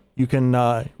 Or you can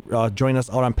join us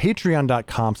out on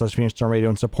patreon.com/PhoenixDownRadio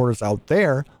and support us out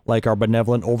there, like our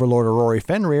benevolent overlord Rory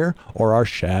Fenrir or our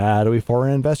shadowy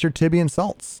foreign investor Tibby and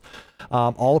Salts.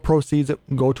 All the proceeds that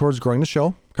go towards growing the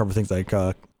show cover things like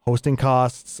hosting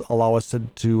costs, allow us to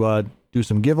do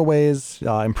some giveaways,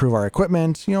 improve our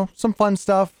equipment, some fun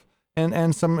stuff,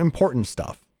 and some important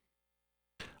stuff.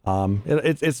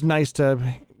 It's nice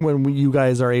when you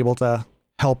guys are able to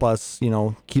help us,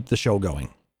 keep the show going.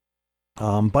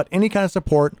 But any kind of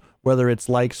support, whether it's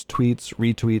likes, tweets,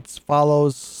 retweets,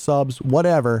 follows, subs,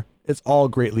 whatever, it's all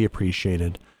greatly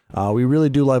appreciated. We really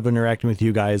do love interacting with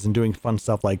you guys and doing fun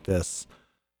stuff like this.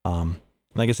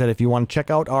 Like I said, if you want to check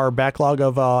out our backlog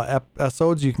of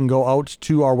episodes, you can go out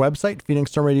to our website,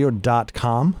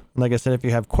 PhoenixStormRadio.com. Like I said, if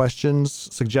you have questions,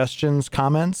 suggestions,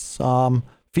 comments,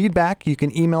 feedback, you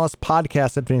can email us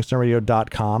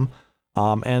podcast@PhoenixStormRadio.com.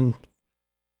 And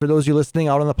for those of you listening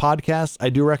out on the podcast, I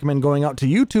do recommend going out to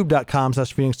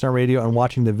youtube.com/PhoenixStormRadio and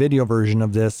watching the video version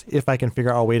of this if I can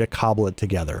figure out a way to cobble it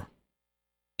together.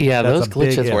 Yeah, That's those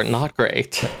glitches were not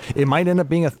great. It might end up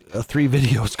being a 3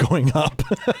 videos going up.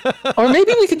 Or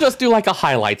maybe we could just do like a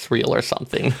highlights reel or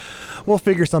something. We'll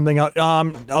figure something out.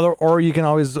 Or you can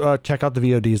always check out the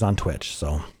VODs on Twitch.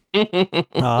 So,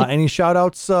 any shout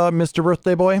outs, Mr.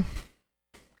 Birthday Boy?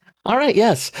 All right,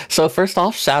 yes. So first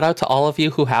off, shout out to all of you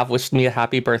who have wished me a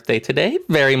happy birthday today.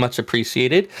 Very much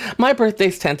appreciated. My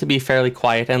birthdays tend to be fairly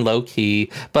quiet and low key,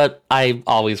 but I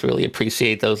always really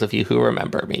appreciate those of you who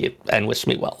remember me and wish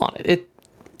me well on it.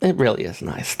 It really is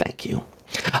nice. Thank you.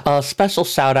 A special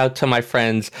shout out to my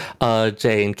friends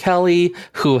Jay and Kelly,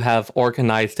 who have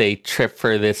organized a trip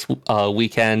for this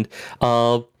weekend.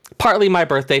 Partly my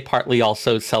birthday, partly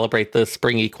also celebrate the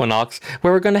spring equinox,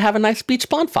 where we're going to have a nice beach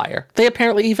bonfire. They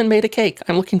apparently even made a cake.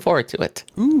 I'm looking forward to it.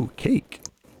 Ooh, cake.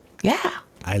 Yeah.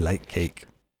 I like cake.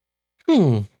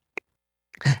 And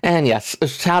yes, a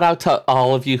shout out to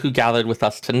all of you who gathered with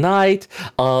us tonight.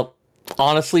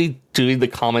 Honestly, doing the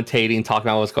commentating, talking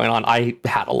about what's going on, I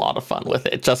had a lot of fun with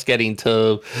it. Just getting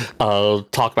to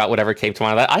talk about whatever came to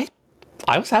mind.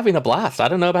 I was having a blast. I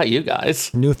don't know about you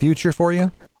guys. New future for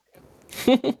you?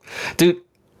 Dude,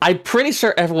 I'm pretty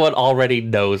sure everyone already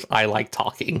knows I like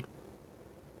talking.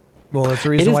 Well, that's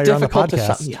the reason why you're on the podcast. To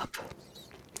shut me up.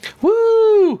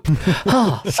 Woo!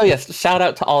 So yes, shout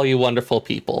out to all you wonderful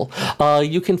people.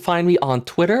 You can find me on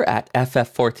Twitter at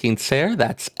FF14Seyr.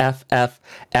 That's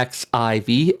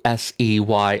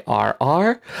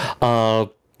FFXIVSEYRR.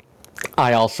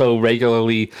 I also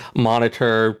regularly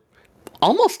monitor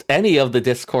almost any of the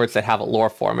Discords that have a lore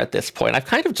forum at this point. I've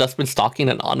kind of just been stalking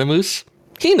Anonymous.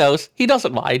 He knows. He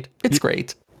doesn't mind. It's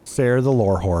great. Sarah the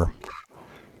lore whore.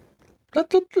 I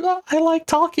like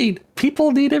talking.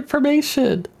 People need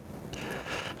information.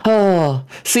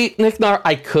 See, Nicknar,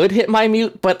 I could hit my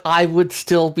mute, but I would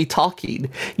still be talking.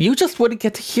 You just wouldn't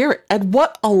get to hear it. And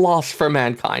what a loss for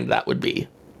mankind that would be.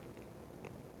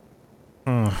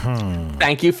 Mm-hmm.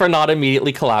 Thank you for not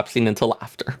immediately collapsing into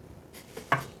laughter.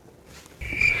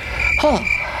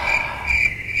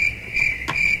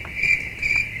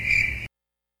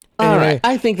 All right,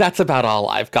 I think that's about all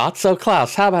I've got. So,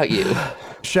 Klaus, how about you?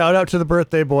 Shout out to the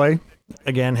birthday boy.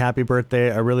 Again, happy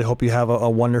birthday. I really hope you have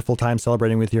a wonderful time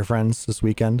celebrating with your friends this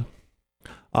weekend.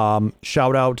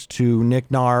 Shout out to Nick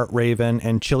Nar, Raven,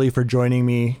 and Chili for joining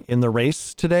me in the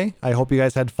race today. I hope you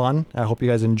guys had fun. I hope you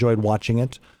guys enjoyed watching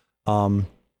it.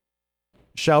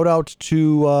 Shout out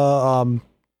to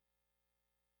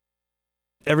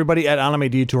everybody at Anime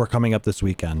Detour coming up this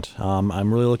weekend.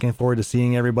 I'm really looking forward to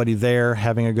seeing everybody there,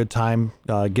 having a good time,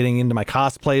 getting into my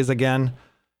cosplays again,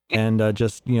 and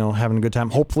just, having a good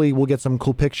time. Hopefully we'll get some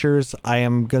cool pictures. I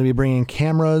am going to be bringing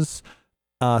cameras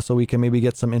so we can maybe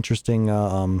get some interesting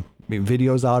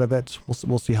videos out of it.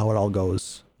 We'll see how it all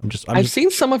goes. I've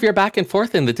seen some of your back and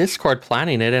forth in the Discord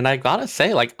planning it, and I gotta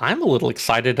say, I'm a little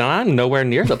excited, and I'm nowhere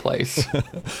near the place.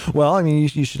 Well, I mean,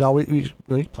 you should always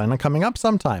plan on coming up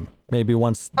sometime. Maybe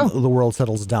once the world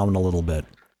settles down a little bit.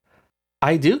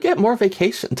 I do get more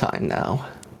vacation time now.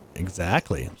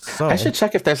 Exactly. So I should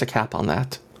check if there's a cap on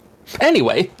that.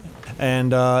 Anyway.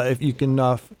 And if you can,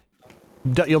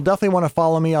 you'll definitely want to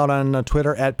follow me out on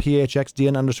Twitter at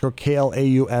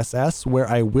PHXDN_KLAUSS, where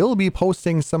I will be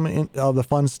posting some of the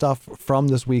fun stuff from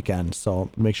this weekend. So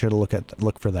make sure to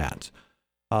look for that.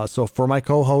 So for my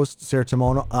co-host, Sarah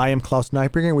Timono, I am Klaus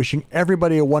Neibringer, wishing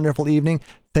everybody a wonderful evening.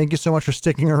 Thank you so much for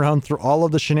sticking around through all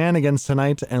of the shenanigans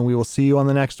tonight, and we will see you on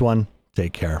the next one.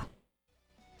 Take care.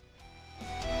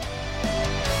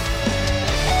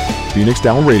 Phoenix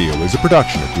Down Radio is a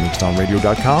production of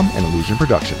PhoenixDownRadio.com and Illusion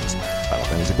Productions. Final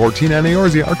Fantasy XIV and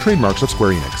Eorzea are trademarks of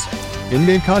Square Enix.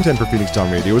 In-game content for Phoenix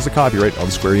Down Radio is the copyright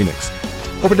of Square Enix.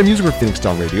 Opening music for Phoenix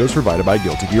Down Radio is provided by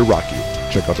Guilty Gear Rock You.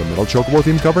 Check out the Metal Chocobo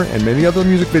theme cover and many other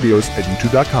music videos at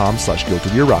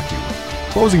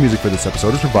youtube.com/GuiltyGearRockYou. Closing music for this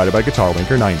episode is provided by Guitar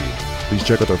Wanker 90. Please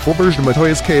check out their full version of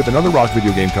Matoya's Cave and other rock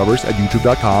video game covers at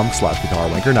youtube.com/Guitar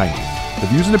Wanker 90. The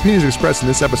views and opinions expressed in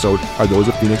this episode are those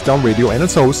of Phoenix Down Radio and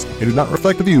its hosts and do not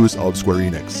reflect the views of Square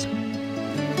Enix.